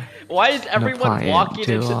here Why is apply everyone it walking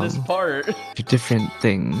to, into this part? to different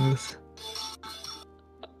things.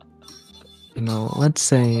 You know, let's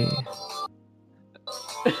say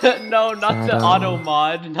No, not the That, auto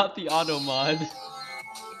mod. Not the auto mod.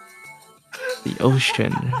 the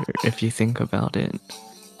ocean, if you think about it,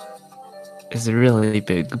 is a really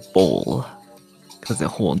big bowl because it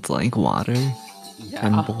holds like water,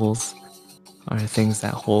 and Yeah. bowls are things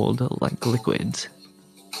that hold like liquids.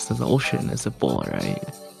 So the ocean is a bowl, right?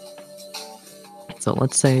 So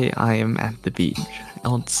let's say I am at the beach,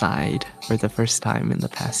 outside for the first time in the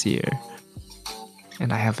past year,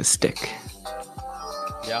 and I have a stick.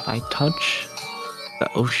 Yeah. I touch the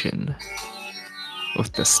ocean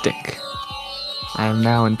with the stick. I am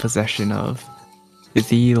now in possession of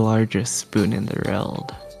the largest spoon in the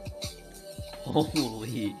world.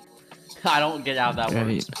 Holy. I don't get how that Right.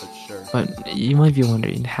 works, but sure. But you might be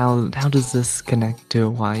wondering, how does this connect to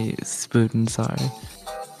why spoons are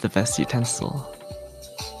the best utensil?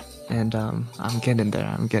 And I'm getting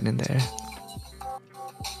there.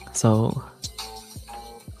 So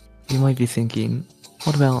you might be thinking,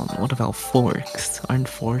 what about forks? Aren't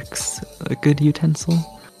forks a good utensil?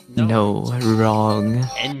 No, wrong.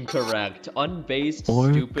 Incorrect. Unbased,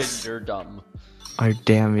 Forks stupid, you're dumb. Are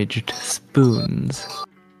damaged spoons.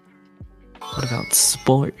 What about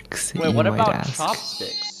sporks? Wait, you what might about ask.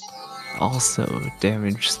 chopsticks? Also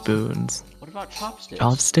damaged spoons. What about chopsticks?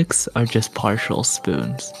 Chopsticks are just partial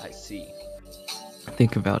spoons. I see.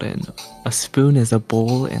 Think about it. A spoon is a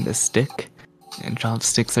bowl and a stick, and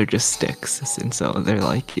chopsticks are just sticks, and so they're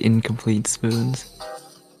like incomplete spoons.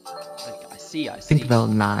 I see. Think about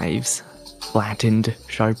knives. Flattened,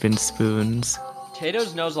 sharpened spoons.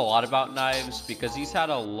 Tatoes knows a lot about knives because he's had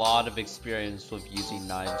a lot of experience with using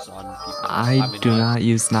knives on people. I do not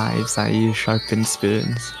use knives, I use sharpened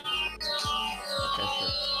spoons. Okay, sure.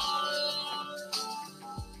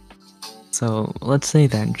 So let's say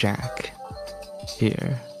that Jack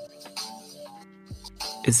here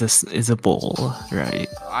is a bowl, right?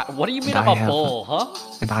 What do you mean And of I a have- bowl, huh?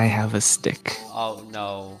 And I have a stick. Oh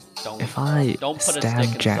no! If I don't put a stab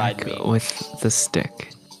stick Jack inside me. with the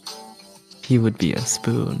stick, he would be a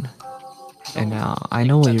spoon. And don't now I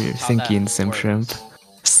know what think you're that's how thinking, that Sim works. Shrimp.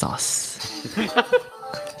 Sauce.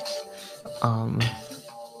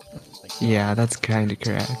 Yeah, that's kind of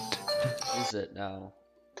correct. Is it now?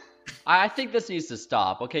 I think this needs to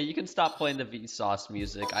stop. Okay, you can stop playing the Vsauce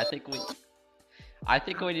music. I think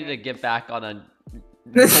we need to get back on a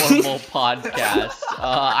normal podcast.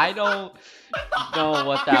 I don't know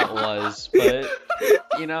what that was, but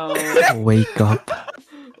you know, Wake up.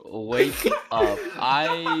 wake up.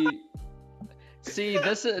 See,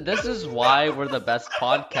 this is why we're the best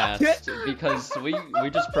podcast, because we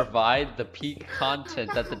just provide the peak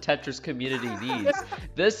content that the Tetris community needs.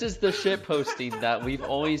 This is the shit posting that we've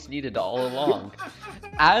always needed all along.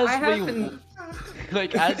 As we went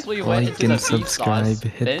Like into the and subscribe, Vsauce,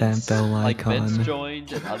 hit that bell like Vince icon.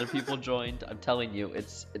 joined and other people joined. I'm telling you,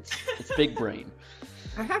 it's big brain.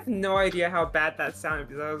 I have no idea how bad that sounded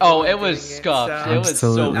because I was Oh, the one it was doing scuffed. so- It was so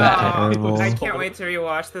Absolutely bad. terrible. I can't wait to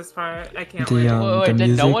rewatch this part. I can't The wait. Wait, the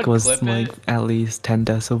did no music one was clip like it? at least 10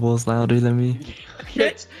 decibels louder than me.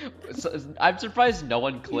 I'm surprised no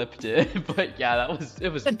one clipped it, but yeah, it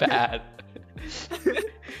was bad.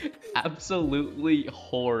 Absolutely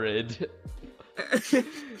horrid.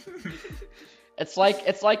 It's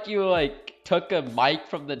like you like took a mic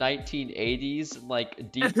from the 1980s and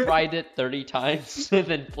like deep fried it 30 times and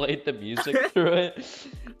then played the music through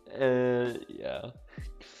it. Yeah.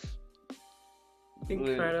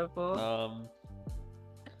 Incredible.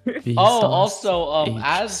 Vsauce, Also, H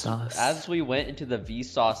as sauce. we went into the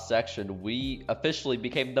Vsauce section, we officially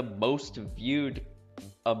became the most viewed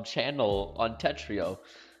channel on Tetrio.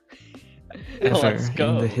 Let's ever in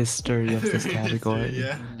go. the history of this category.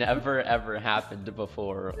 Yeah. Never ever happened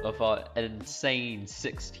before of an insane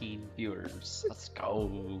 16 viewers. Let's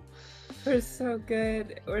go. We're so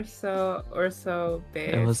good. We're so big.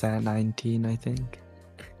 It was at 19, I think.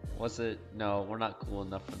 Was it? No, we're not cool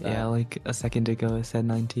enough for that. Yeah, like a second ago it said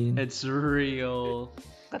 19. It's real.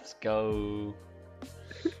 Let's go.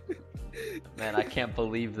 Man, I can't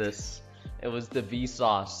believe this. It was the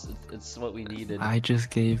Vsauce. It's what we needed. I just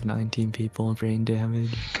gave 19 people brain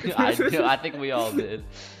damage. I think we all did.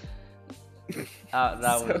 That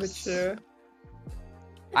so was true.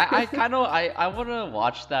 I want to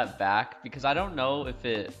watch that back because I don't know if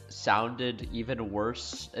it sounded even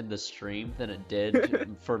worse in the stream than it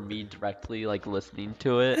did for me directly like listening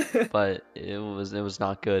to it, but it was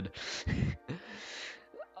not good.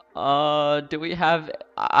 Do we have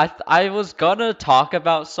I was gonna talk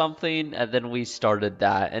about something and then we started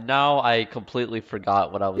that and now I completely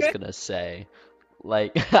forgot what I was gonna say.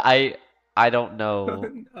 Like I don't know.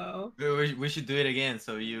 No. We should do it again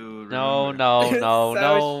so you No, remember.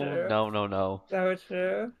 no. So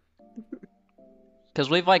true. Because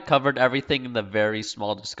we've like covered everything in the very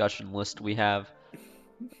small discussion list we have.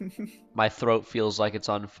 My throat feels like it's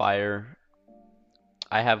on fire.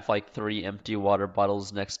 I have like 3 empty water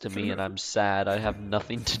bottles next to me and I'm sad. I have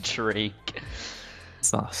nothing to drink.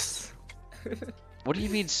 Sauce. What do you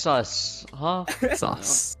mean sus? Huh?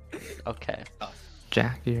 Sauce. Okay.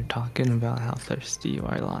 Jack, you're talking about how thirsty you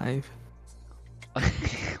are live.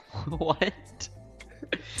 What?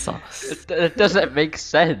 Sauce. It doesn't make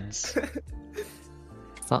sense.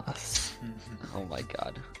 Sauce. Oh my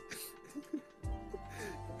god.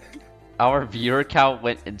 Our viewer count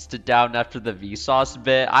went insta down after the Vsauce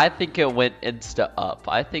bit. I think it went insta up.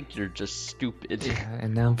 I think you're just stupid. Yeah,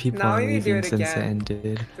 and now people Now are we need to do leaving it since it again.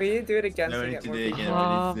 ended. We need to do it again No, to we need get to more do it people. again. We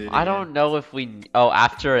need to do it I again. don't know if we. Oh,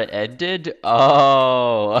 after it ended.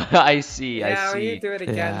 Oh, I see. Yeah, I we see. need to do it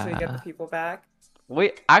again to get Yeah. the people back.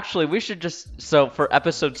 We should just so for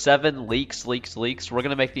episode 7 leaks. We're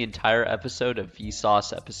gonna make the entire episode a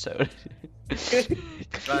Vsauce episode.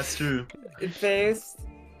 That's true. Based.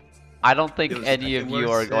 I don't think It was any like of the you are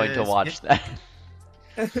worst, going to watch skit.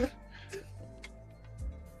 that.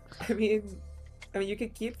 I mean, you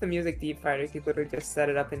could keep the music deep fried. You could literally just set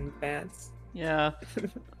it up in advance. Yeah.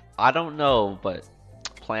 I don't know, but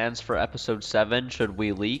plans for episode 7, should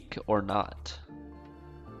we leak or not?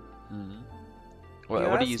 Hmm. What do you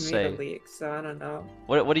asked me to say? leak, so I don't know.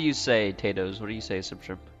 What do you say, Tatoes? What do you say,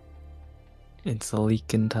 Subshrimp? It's a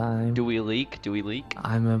leaking time. Do we leak? Do we leak?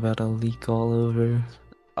 I'm about to leak all over.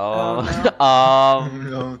 Oh,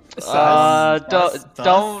 No.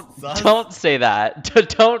 don't say that.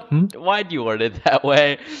 Don't. Hmm? Why do you word it that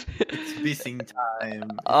way? It's pissing time.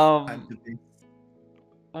 It's Um, time to piss.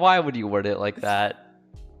 Why would you word it like that?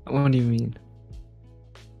 What do you mean?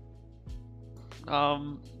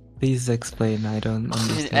 Please explain. I don't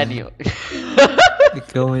understand. Anyway.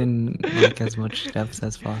 Go in like as much depth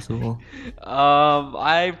as possible.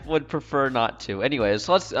 I would prefer not to. Anyways,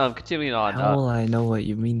 let's continue on. How will I know what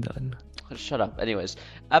you mean then? Shut up. Anyways,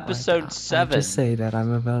 Like, episode I 7. just say that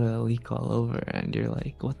I'm about to leak all over, and you're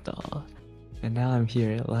like, what the? And now I'm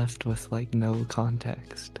here left with like no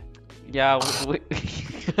context. Yeah, stop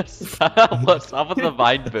with the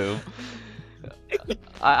mind boom.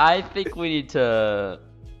 I think we need to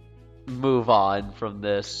move on from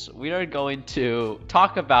this. We are going to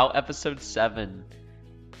talk about episode 7.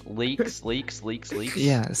 Leaks.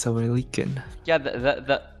 Yeah, so we're leaking. Yeah,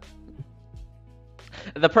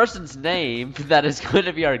 the person's name that is going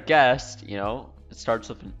to be our guest, it starts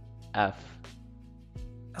with an F.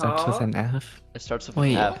 Starts with Oh. an F. It starts with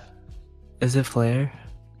Wait. an F. Is it Flare?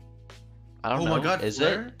 I don't Oh know. my God, is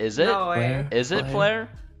Flare? it? Is it? No way. Flare? Is it Flare?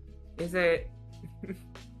 Is it?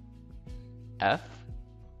 F?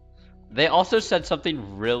 They also said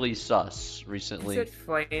something really sus Is recently. it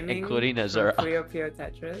flaming? including from Azura. Puyo Puyo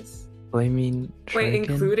Tetris. Flaming Wait, Shuriken?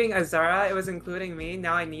 including Azura? It was including me.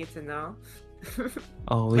 Now I need to know.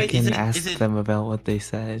 Oh, we Wait, is can it- ask is it- them about what they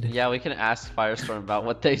said. Yeah, we can ask Firestorm about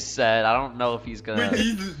what they said. I don't know if he's gonna.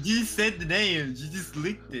 Wait, you said the name. You just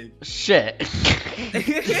licked it. Shit.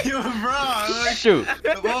 Yo, bro. Like, Shoot.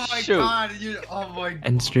 oh my Shoot. god. Oh my god.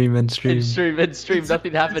 And stream. In stream.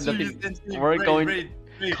 Nothing happened. Nothing. We're going.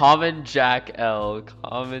 Common Jack L.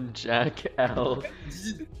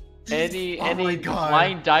 Any Oh my God.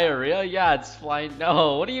 flying diarrhea? Yeah, it's flying.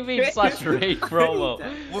 No, what do you mean slash raid promo?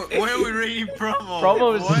 Where are we rating promo?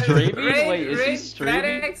 Promo is What? streaming? Raid, Wait, is he raid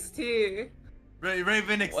streaming? NXT.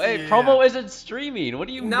 Raven XT, Wait, yeah. promo isn't streaming. What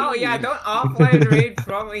do you No, mean? yeah, don't offline raid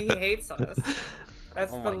promo. He hates us.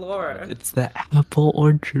 That's Oh the my lore. God. It's the Apple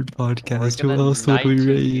Orchard podcast. Who We're else gonna would we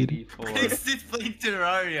raid? 1984. It's just playing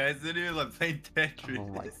Terraria. It's not even like playing Tetris. Oh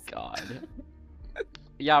my god.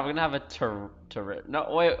 Yeah, we're gonna have a No,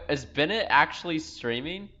 wait, is Bennett actually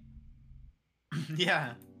streaming?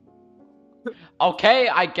 Yeah. Okay,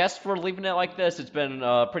 I guess we're leaving it like this. It's been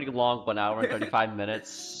pretty long, 1 hour and 35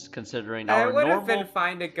 minutes, considering I our would have normal. been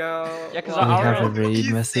fine to go. Yeah, 'cause Do we our- have a What are raid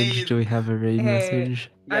you message? saying? Do we have a raid Hey,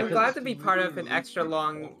 message? Yeah, I'm 'cause- glad to be part of an extra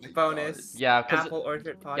long Oh my God. bonus Yeah, 'cause Apple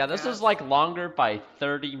Orchard podcast. Yeah, this is like longer by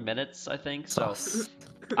 30 minutes, I think. So Sus.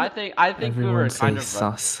 I think we Everyone were say kind of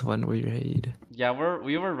sus when we raid. yeah,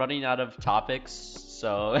 we were running out of topics,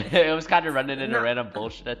 so it was kind of running into No. random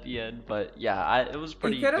bullshit at the end. But yeah, it was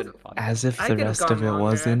pretty could've- good fun. As if I the could've rest gone of it longer.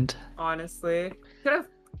 wasn't. honestly could have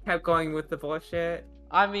kept going with the bullshit.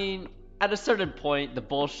 I mean, at a certain point, the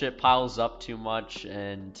bullshit piles up too much,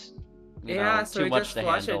 and you Yeah, know, so too we much just to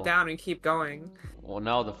flush handle. it down and keep going. Well,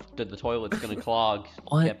 no, the toilet's gonna clog.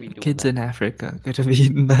 What? Can't be doing Kids that. in Africa could have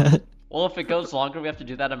eaten that. Well, if it goes longer, we have to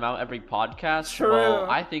do that amount every podcast. True. Well,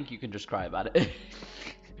 I think you can just cry about it.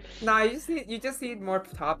 Nah, you just need more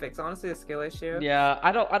topics. Honestly, a skill issue. Yeah,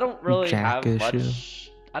 I don't really Jack have issue.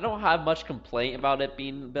 much. I don't have much complaint about it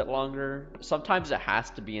being a bit longer. Sometimes it has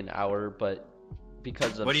to be an hour, but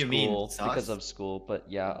because of What do you mean, school, sus? because of school. But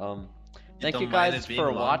yeah, thank don't you mind guys it being for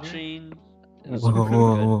longer? watching. It was Whoa, a pretty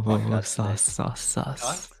whoa, good whoa, whoa, podcast today. sus.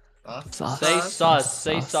 Sus? Say Sus. sus.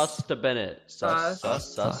 Say Sus. sus to Bennett. Sus.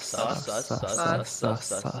 Sus. Sus. Sus. Sus. Sus. Sus.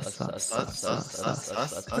 Sus.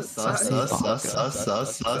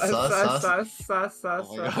 Sus. Sus.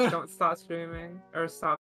 Sus. Don't stop screaming or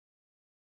stop